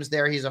volume's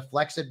there. He's a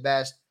flex at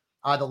best.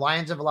 The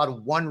Lions have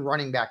allowed 1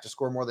 running back to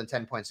score more than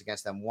 10 points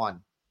against them. 1.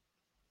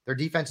 Their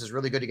defense is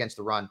really good against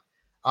the run.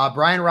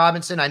 Brian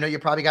Robinson, I know you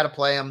probably got to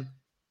play him.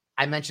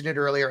 I mentioned it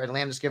earlier.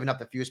 Atlanta's given up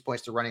the fewest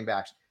points to running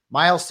backs.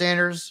 Miles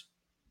Sanders,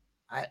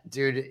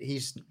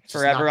 he's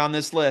forever on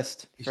this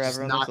list.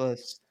 Forever on this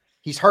list.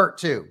 He's hurt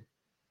too.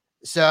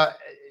 So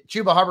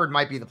Chuba Hubbard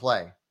might be the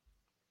play.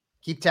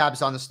 Keep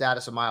tabs on the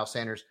status of Miles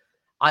Sanders.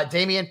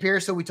 Dameon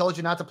Pierce, who we told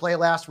you not to play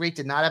last week,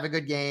 did not have a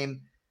good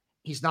game.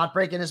 He's not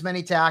breaking as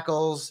many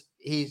tackles.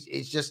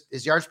 He's just,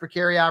 his yards per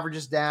carry average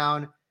is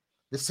down.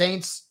 The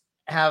Saints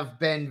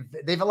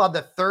they've allowed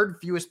the 3rd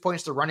fewest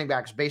points to running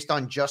backs based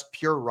on just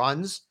pure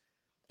runs.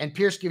 And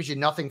Pierce gives you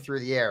nothing through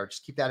the air.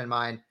 Just keep that in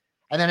mind.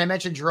 And then I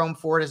mentioned Jerome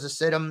Ford as a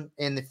sit-em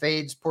in the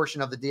fades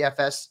portion of the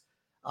DFS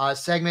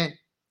segment.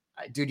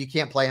 Dude, you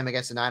can't play him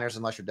against the Niners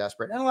unless you're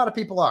desperate. And a lot of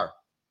people are.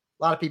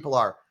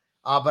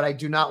 But I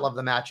do not love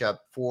the matchup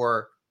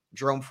for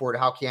Jerome Ford.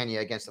 How can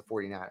you against the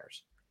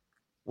 49ers?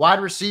 Wide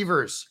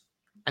receivers.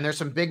 And there's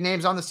some big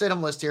names on the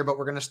sit-em list here, but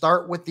we're going to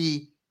start with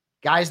the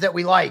guys that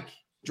we like.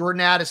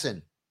 Jordan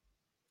Addison.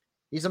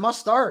 He's a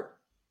must start.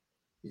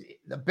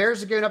 The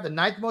Bears are giving up the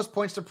 9th most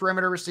points to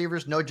perimeter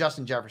receivers. No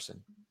Justin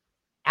Jefferson.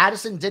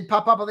 Addison did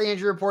pop up on the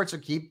injury report, so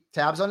keep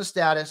tabs on his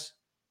status.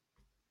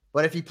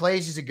 But if he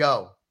plays, he's a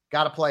go.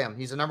 Got to play him.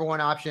 He's a number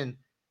 1 option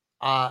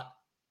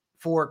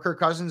for Kirk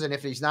Cousins. And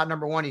if he's not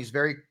number 1, he's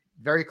very,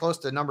 very close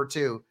to number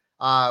 2,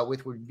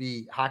 which would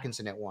be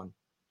Hawkinson at 1.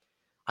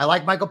 I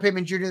like Michael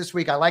Pittman Jr. this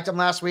week. I liked him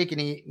last week, and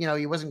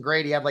he wasn't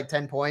great. He had like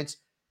 10 points.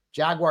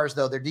 Jaguars,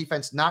 though, their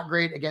defense not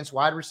great against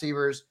wide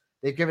receivers.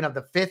 They've given up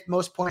the 5th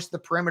most points to the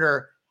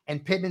perimeter,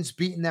 and Pittman's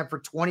beaten them for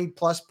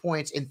 20-plus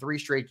points in 3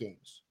 straight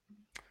games.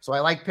 So I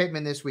like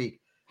Pittman this week.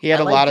 He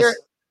had a lot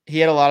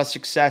of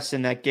success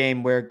in that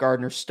game where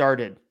Gardner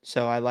started.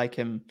 So I like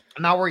him.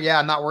 I'm not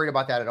worried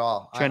about that at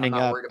all. Trending I'm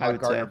not up, worried about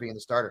Gardner being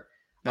the starter.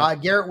 No.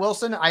 Garrett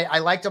Wilson, I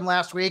liked him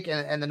last week,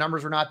 and the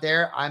numbers were not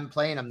there. I'm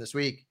playing him this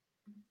week.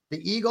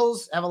 The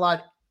Eagles have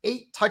allowed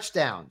 8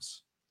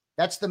 touchdowns.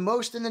 That's the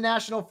most in the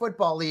National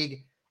Football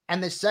League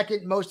and the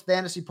 2nd most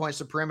fantasy points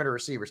to perimeter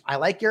receivers. I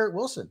like Garrett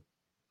Wilson.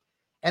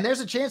 And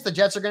there's a chance the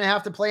Jets are going to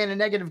have to play in a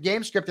negative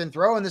game script and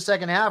throw in the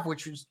second half,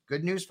 which is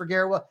good news for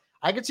Garrett Wilson.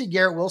 I could see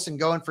Garrett Wilson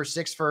going for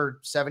 6 for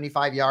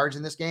 75 yards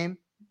in this game,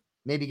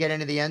 maybe get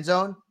into the end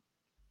zone.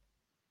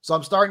 So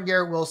I'm starting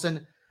Garrett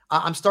Wilson.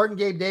 I'm starting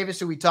Gabe Davis,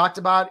 who we talked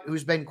about,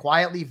 who's been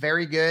quietly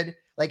very good.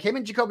 Like him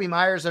and Jacoby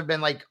Myers have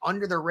been like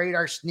under the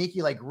radar,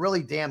 sneaky, like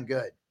really damn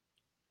good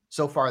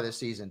so far this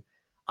season.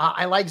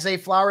 I like Zay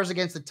Flowers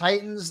against the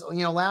Titans.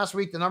 Last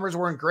week the numbers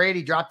weren't great.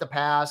 He dropped the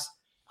pass.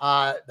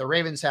 The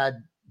Ravens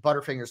had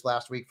Butterfingers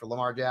last week for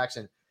Lamar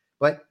Jackson.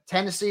 But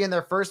Tennessee in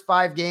their first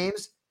 5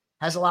 games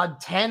has allowed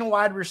 10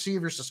 wide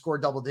receivers to score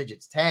double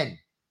digits. 10.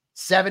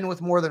 7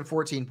 with more than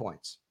 14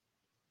 points.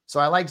 So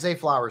I like Zay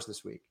Flowers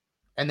this week.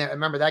 And then,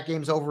 remember, that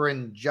game's over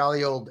in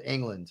jolly old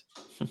England.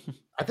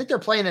 I think they're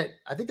playing at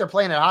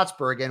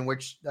Hotspur again,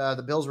 which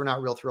the Bills were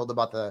not real thrilled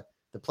about the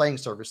playing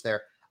service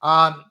there.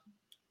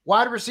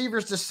 Wide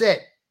receivers to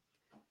sit.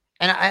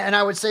 And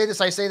I would say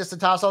this, I say this to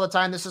Toss all the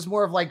time. This is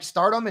more of like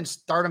start them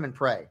and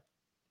pray.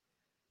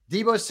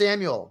 Deebo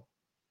Samuel,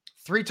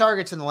 3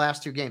 targets in the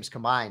last 2 games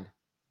combined.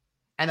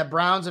 And the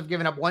Browns have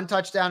given up 1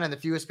 touchdown and the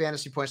fewest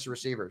fantasy points to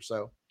receivers.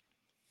 So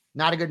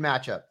not a good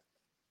matchup.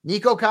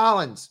 Nico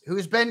Collins,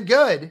 who's been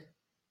good.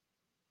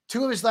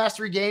 2 of his last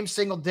 3 games,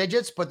 single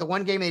digits, but the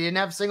one game he didn't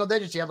have single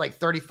digits, he had like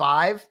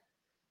 35.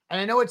 And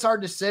I know it's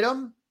hard to sit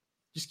him.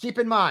 Just keep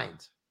in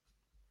mind,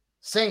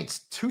 Saints,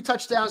 2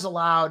 touchdowns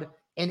allowed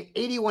and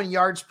 81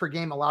 yards per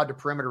game allowed to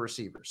perimeter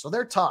receivers. So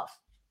they're tough.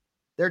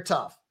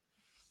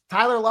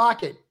 Tyler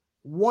Lockett,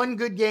 1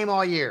 good game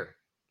all year.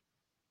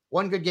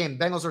 1 good game.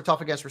 Bengals are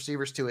tough against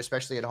receivers too,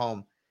 especially at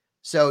home.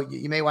 So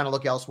you may want to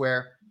look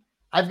elsewhere.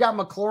 I've got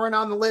McLaurin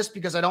on the list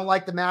because I don't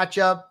like the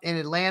matchup in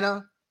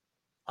Atlanta.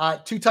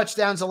 2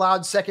 touchdowns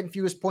allowed, second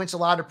fewest points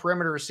allowed to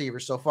perimeter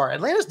receivers so far.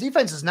 Atlanta's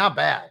defense is not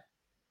bad.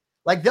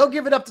 Like, they'll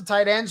give it up to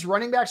tight ends.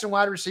 Running backs and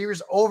wide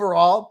receivers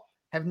overall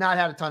have not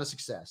had a ton of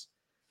success.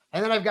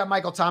 And then I've got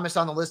Michael Thomas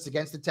on the list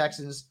against the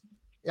Texans.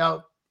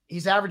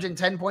 He's averaging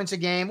 10 points a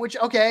game, which,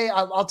 okay,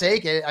 I'll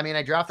take it. I mean,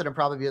 I drafted him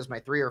probably as my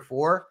 3 or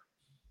 4.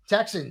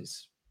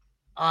 Texans,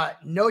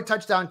 no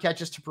touchdown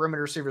catches to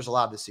perimeter receivers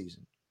allowed this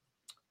season.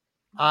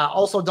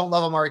 Also, don't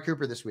love Amari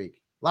Cooper this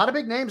week. A lot of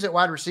big names at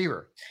wide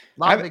receiver.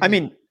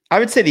 I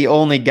would say the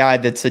only guy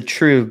that's a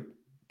true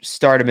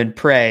start him and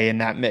pray in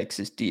that mix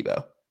is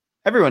Deebo.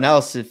 Everyone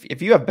else,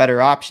 if you have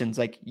better options,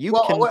 like you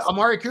can.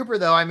 Amari Cooper,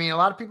 though, I mean, a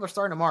lot of people are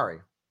starting Amari.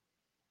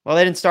 Well,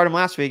 they didn't start him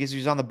last week because he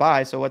was on the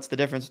bye. So what's the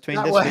difference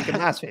between this week and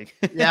last week?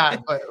 Yeah,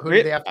 but who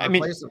do they have to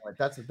replace him with?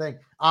 That's the thing.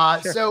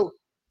 Sure. So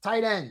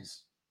tight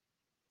ends,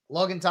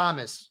 Logan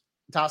Thomas.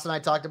 Toss and I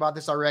talked about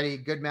this already.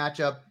 Good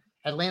matchup.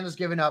 Atlanta's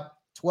given up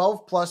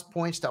 12 plus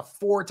points to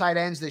 4 tight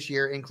ends this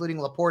year, including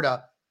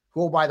Laporta,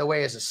 who, by the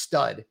way, is a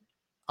stud,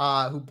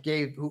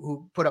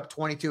 who put up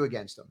 22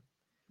 against them.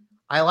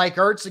 I like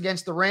Ertz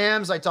against the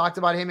Rams. I talked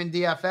about him in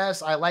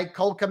DFS. I like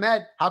Cole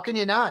Kmet. How can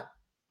you not?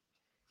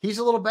 He's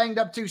a little banged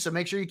up too, so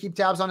make sure you keep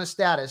tabs on his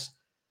status.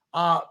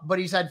 But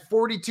he's had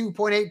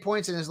 42.8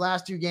 points in his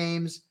last 2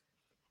 games.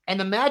 And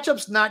the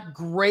matchup's not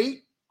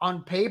great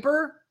on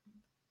paper,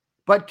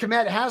 but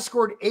Kmet has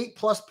scored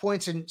 8+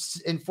 points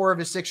in 4 of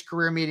his 6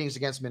 career meetings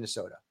against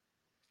Minnesota.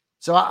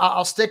 So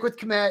I'll stick with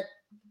Kmet.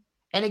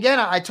 And again,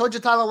 I told you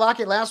Tyler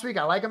Lockett last week.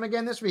 I like him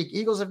again this week.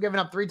 Eagles have given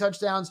up 3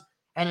 touchdowns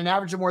and an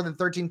average of more than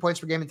 13 points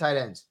per game in tight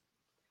ends.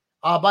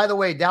 By the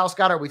way, Dallas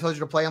Goedert, we told you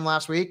to play him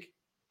last week.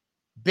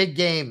 Big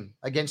game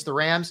against the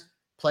Rams.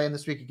 Play him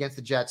this week against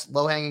the Jets.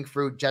 Low-hanging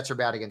fruit. Jets are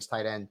bad against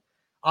tight end.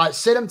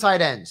 Sit him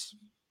tight ends.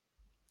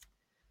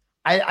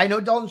 I know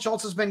Dalton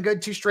Schultz has been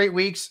good 2 straight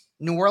weeks.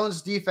 New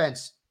Orleans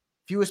defense,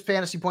 fewest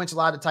fantasy points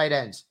allowed to tight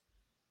ends.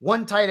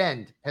 1 tight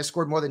end has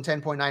scored more than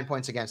 10.9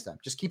 points against them.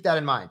 Just keep that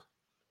in mind.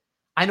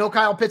 I know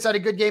Kyle Pitts had a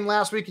good game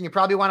last week, and you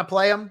probably want to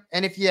play him.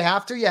 And if you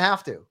have to, you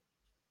have to.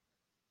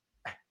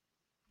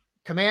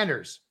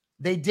 Commanders.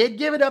 They did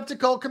give it up to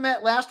Cole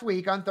Kmet last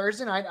week on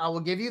Thursday night. I will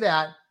give you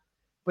that.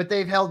 But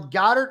they've held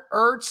Goddard,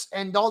 Ertz,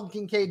 and Dalton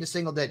Kincaid to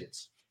single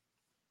digits.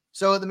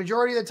 So the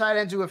majority of the tight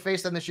ends who have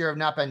faced them this year have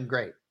not been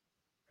great.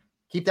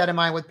 Keep that in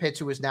mind with Pitts,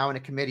 who is now in a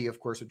committee, of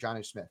course, with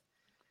Jonnu Smith.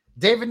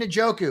 David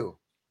Njoku.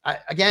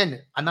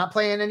 Again, I'm not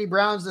playing any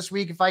Browns this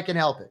week if I can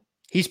help it.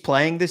 He's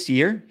playing this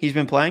year? He's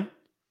been playing?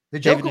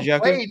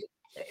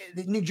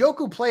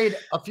 Njoku played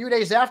a few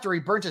days after he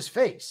burnt his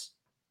face.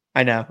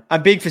 I know.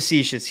 I'm being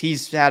facetious.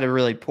 He's had a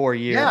really poor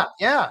year.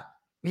 Yeah.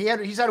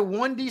 He's had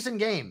 1 decent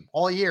game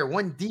all year.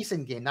 1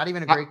 decent game, not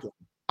even a great game.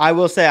 I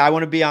will say I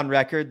want to be on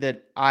record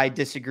that I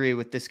disagree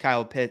with this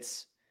Kyle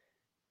Pitts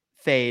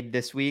fade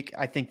this week.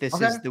 I think this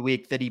is the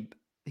week that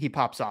he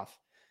pops off.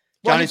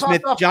 Johnny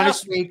Smith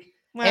last week.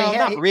 Well,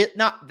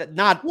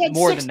 not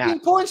more than that. 16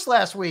 points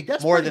last week.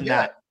 That's more than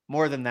that.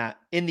 More than that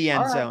in the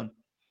end zone.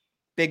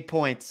 Big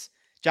points.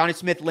 Johnny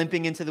Smith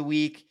limping into the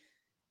week.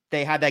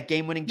 They had that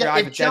game-winning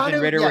drive with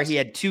Desmond Ridder where he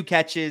had 2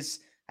 catches.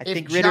 I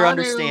think Ridder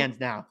understands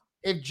now.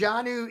 If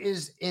Jonnu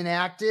is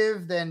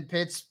inactive, then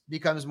Pitts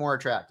becomes more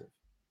attractive.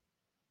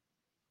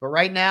 But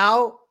right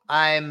now,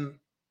 I'm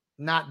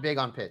not big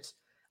on Pitts.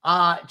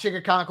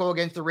 Chigakonko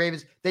against the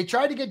Ravens. They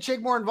tried to get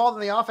Chig more involved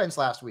in the offense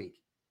last week.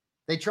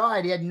 They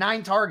tried. He had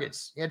 9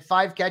 targets. He had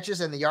 5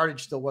 catches, and the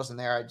yardage still wasn't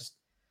there.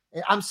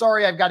 I'm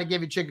sorry, I've got to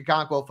give you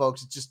Chigakonko,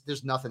 folks. It's just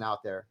there's nothing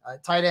out there.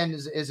 Tight end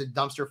is a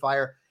dumpster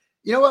fire.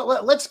 You know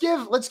what? Let's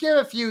give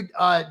a few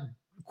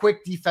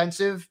quick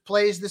defensive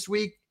plays this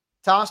week,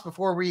 Toss,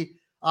 before we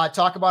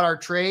talk about our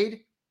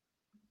trade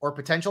or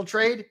potential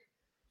trade.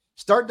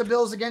 Start the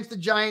Bills against the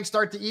Giants.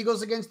 Start the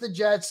Eagles against the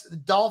Jets. The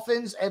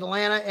Dolphins,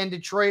 Atlanta, and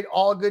Detroit,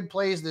 all good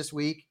plays this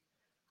week.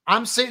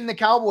 I'm sitting the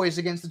Cowboys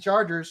against the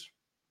Chargers.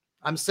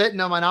 I'm sitting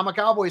them, and I'm a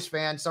Cowboys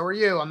fan. So are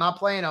you. I'm not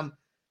playing them.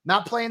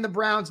 Not playing the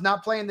Browns,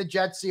 not playing the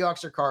Jets,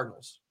 Seahawks, or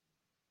Cardinals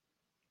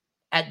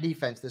at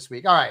defense this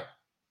week. All right.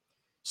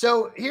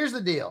 So here's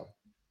the deal.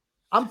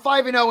 I'm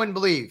 5-0 in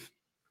Bleav.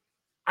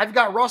 I've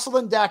got Russell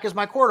and Dak as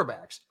my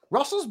quarterbacks.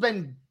 Russell's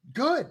been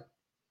good.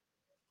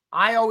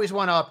 I always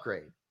want to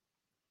upgrade.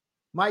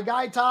 My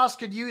guy Toss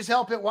could use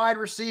help at wide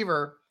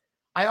receiver.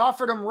 I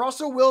offered him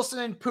Russell Wilson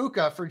and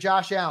Puka for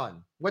Josh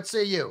Allen. What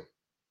say you?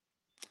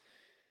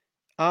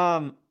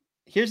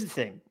 Here's the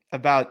thing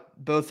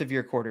about both of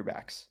your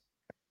quarterbacks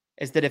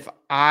is that if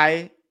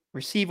I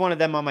receive one of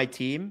them on my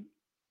team,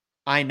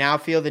 I now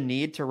feel the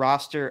need to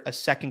roster a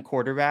second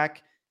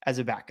quarterback as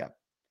a backup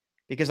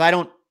because I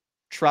don't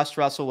trust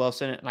Russell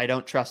Wilson and I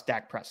don't trust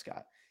Dak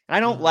Prescott. And I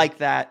don't like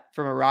that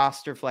from a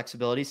roster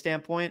flexibility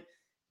standpoint.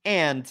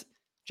 And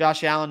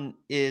Josh Allen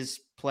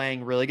is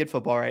playing really good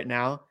football right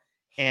now.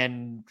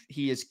 And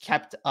he has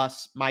kept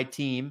my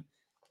team,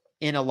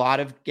 in a lot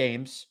of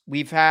games.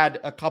 We've had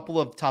a couple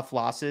of tough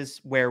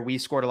losses where we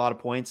scored a lot of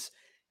points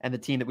and the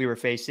team that we were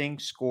facing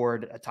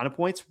scored a ton of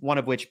points, one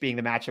of which being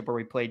the matchup where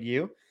we played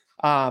you.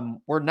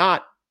 We're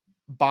not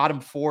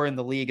bottom 4 in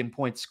the league in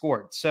points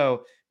scored.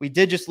 So we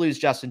did just lose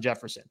Justin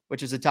Jefferson,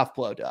 which is a tough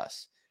blow to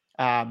us.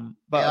 But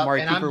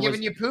Amari Cooper I'm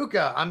giving you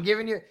Puka. I'm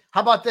giving you,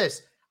 how about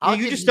this?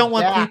 You just don't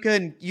want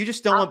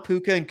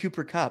Puka and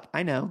Cooper Kupp.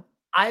 I know.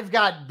 I've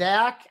got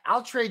Dak.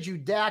 I'll trade you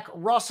Dak,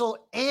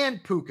 Russell,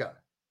 and Puka.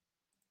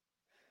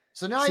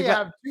 So now you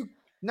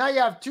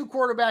have two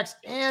quarterbacks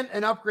and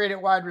an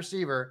upgraded wide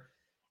receiver.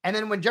 And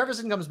then when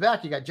Jefferson comes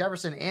back, you got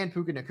Jefferson and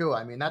Puka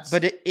Nacua. I mean,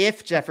 but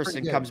if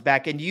Jefferson comes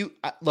back and you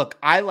look,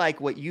 I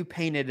like what you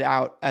painted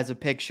out as a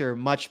picture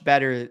much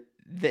better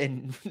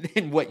than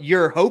what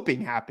you're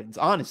hoping happens,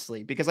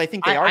 honestly, because I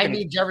think I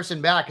need Jefferson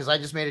back because I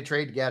just made a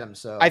trade to get him.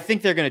 So I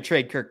think they're going to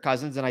trade Kirk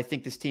Cousins, and I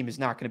think this team is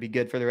not going to be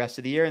good for the rest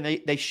of the year, and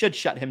they should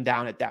shut him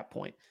down at that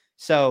point.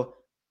 So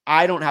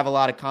I don't have a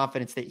lot of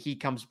confidence that he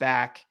comes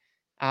back.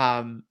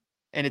 And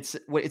it's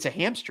a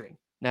hamstring,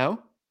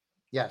 no?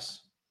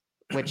 Yes.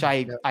 Which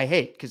I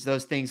hate because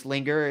those things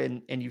linger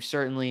and you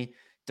certainly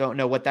don't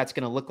know what that's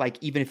going to look like,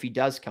 even if he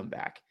does come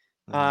back.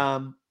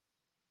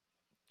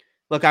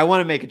 Look, I want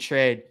to make a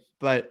trade,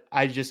 but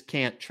I just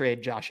can't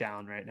trade Josh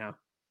Allen right now.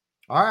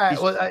 All right.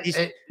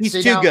 He's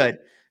too good.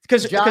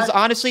 Because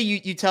honestly,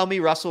 you tell me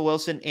Russell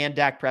Wilson and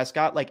Dak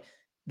Prescott, like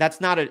that's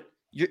not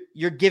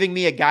you're giving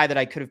me a guy that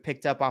I could have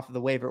picked up off of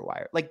the waiver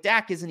wire. Like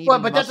Dak isn't even. Well,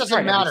 but that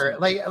doesn't matter.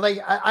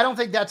 I don't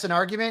think that's an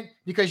argument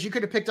because you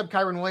could have picked up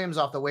Kyron Williams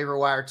off the waiver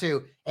wire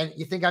too. And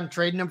you think I'm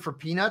trading him for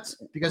peanuts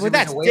because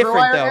that's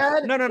different though.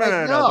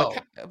 No.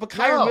 But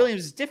Kyron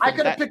Williams is different. I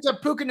could have picked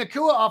up Puka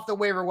Nacua off the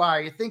waiver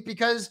wire. You think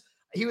because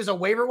he was a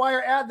waiver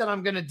wire ad that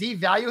I'm going to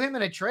devalue him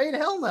in a trade?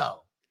 Hell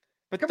no.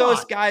 But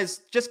those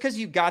guys, just because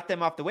you got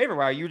them off the waiver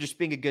wire, you're just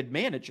being a good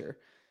manager.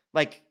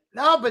 Like.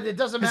 No, but it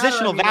doesn't matter.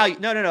 Positional value.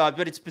 No.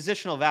 But it's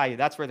positional value.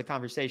 That's where the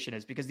conversation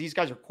is because these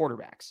guys are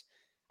quarterbacks.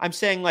 I'm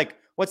saying, like,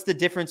 what's the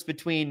difference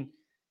between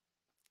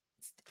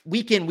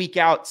week in, week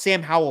out?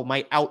 Sam Howell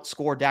might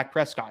outscore Dak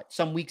Prescott.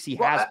 Some weeks he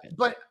has been.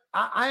 But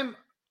I'm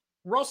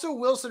Russell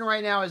Wilson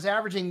right now is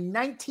averaging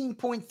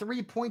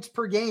 19.3 points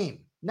per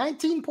game.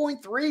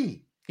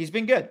 19.3. He's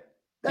been good.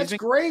 That's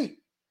great.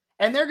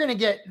 And they're going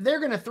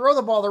to throw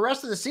the ball the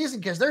rest of the season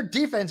because their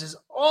defense is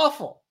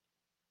awful.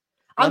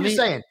 I'm just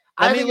saying.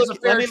 I think it's a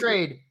fair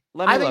trade.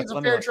 I think it's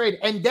a fair trade.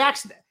 And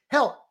Dak's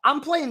hell,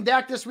 I'm playing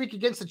Dak this week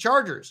against the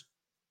Chargers.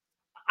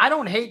 I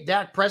don't hate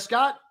Dak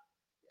Prescott.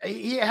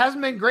 He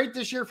hasn't been great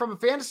this year from a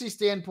fantasy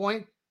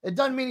standpoint. It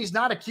doesn't mean he's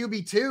not a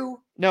QB2.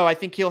 No, I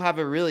think he'll have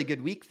a really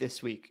good week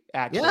this week,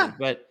 actually.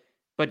 Yeah.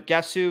 But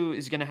guess who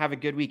is going to have a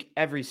good week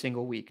every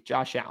single week?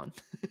 Josh Allen.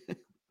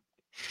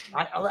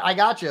 I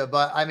got you,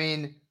 but I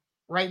mean,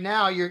 right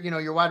now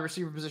your wide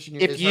receiver position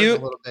is hurting a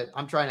little bit.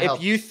 I'm trying to help.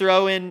 If you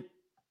throw in,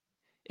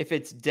 if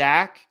it's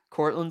Dak,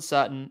 Cortland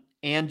Sutton,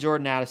 and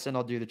Jordan Addison,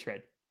 I'll do the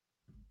trade.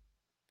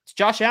 It's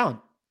Josh Allen.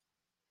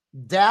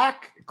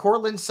 Dak,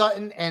 Cortland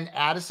Sutton, and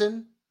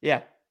Addison?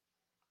 Yeah.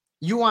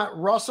 You want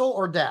Russell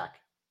or Dak?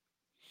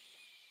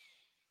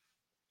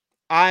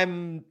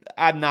 I'm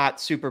not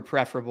super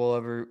preferable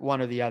over one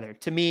or the other.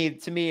 To me,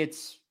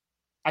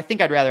 I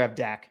think I'd rather have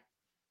Dak.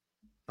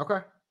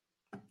 Okay.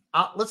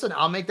 Listen,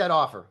 I'll make that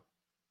offer.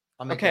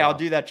 I'll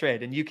do that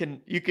trade, and you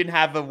can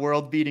have a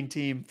world-beating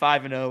team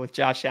 5-0 with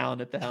Josh Allen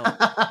at the helm.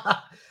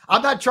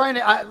 I'm not trying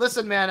to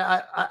listen, man.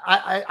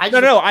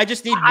 I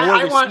just need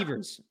more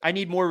receivers. I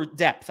need more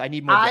depth. I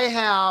need more.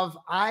 Depth.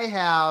 I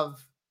have,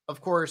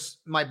 of course,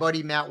 my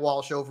buddy Matt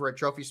Walsh over at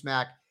Trophy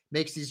Smack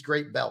makes these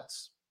great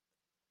belts,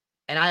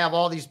 and I have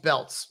all these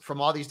belts from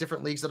all these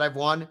different leagues that I've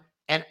won.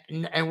 And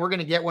we're going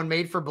to get one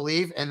made for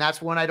Bleav. And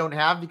that's one I don't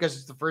have because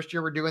it's the first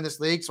year we're doing this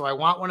league. So I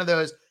want one of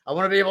those. I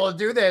want to be able to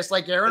do this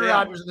like Aaron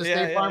Rodgers in the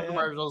State Farm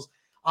commercials.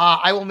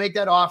 I will make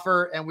that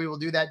offer and we will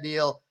do that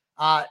deal.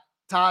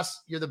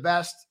 Toss, you're the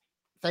best.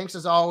 Thanks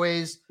as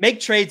always. Make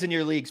trades in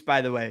your leagues,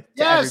 by the way.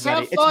 Yes,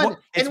 have fun.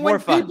 It's and more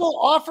when fun. People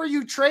offer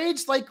you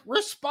trades, like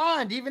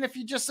respond, even if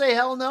you just say,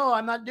 hell no,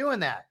 I'm not doing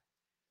that.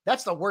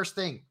 That's the worst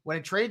thing. When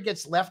a trade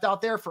gets left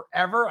out there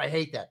forever, I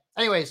hate that.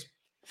 Anyways,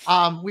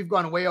 we've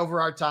gone way over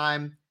our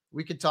time.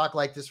 We could talk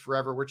like this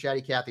forever. We're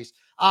Chatty Cathys.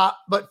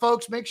 But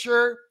folks, make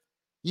sure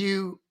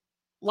you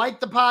like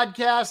the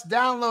podcast,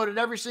 download it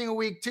every single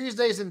week,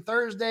 Tuesdays and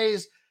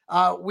Thursdays.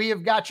 We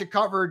have got you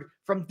covered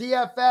from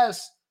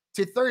DFS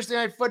to Thursday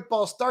Night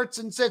Football, starts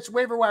and sits,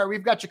 waiver wire.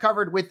 We've got you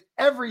covered with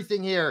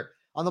everything here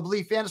on the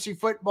Bleav Fantasy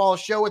Football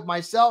Show with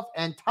myself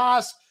and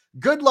Toss.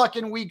 Good luck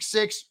in week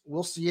 6.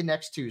 We'll see you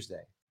next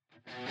Tuesday.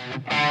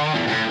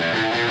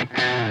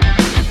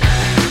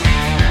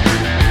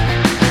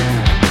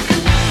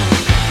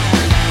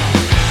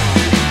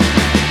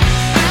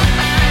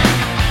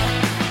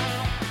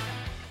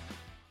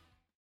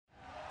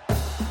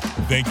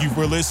 Thank you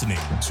for listening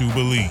to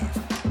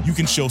Bleav. You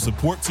can show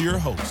support to your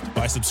host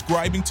by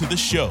subscribing to the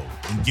show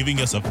and giving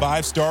us a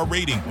 5-star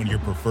rating on your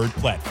preferred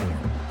platform.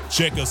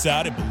 Check us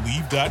out at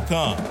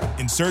Bleav.com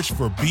and search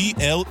for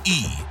BLEAV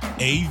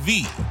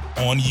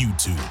on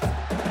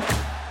YouTube.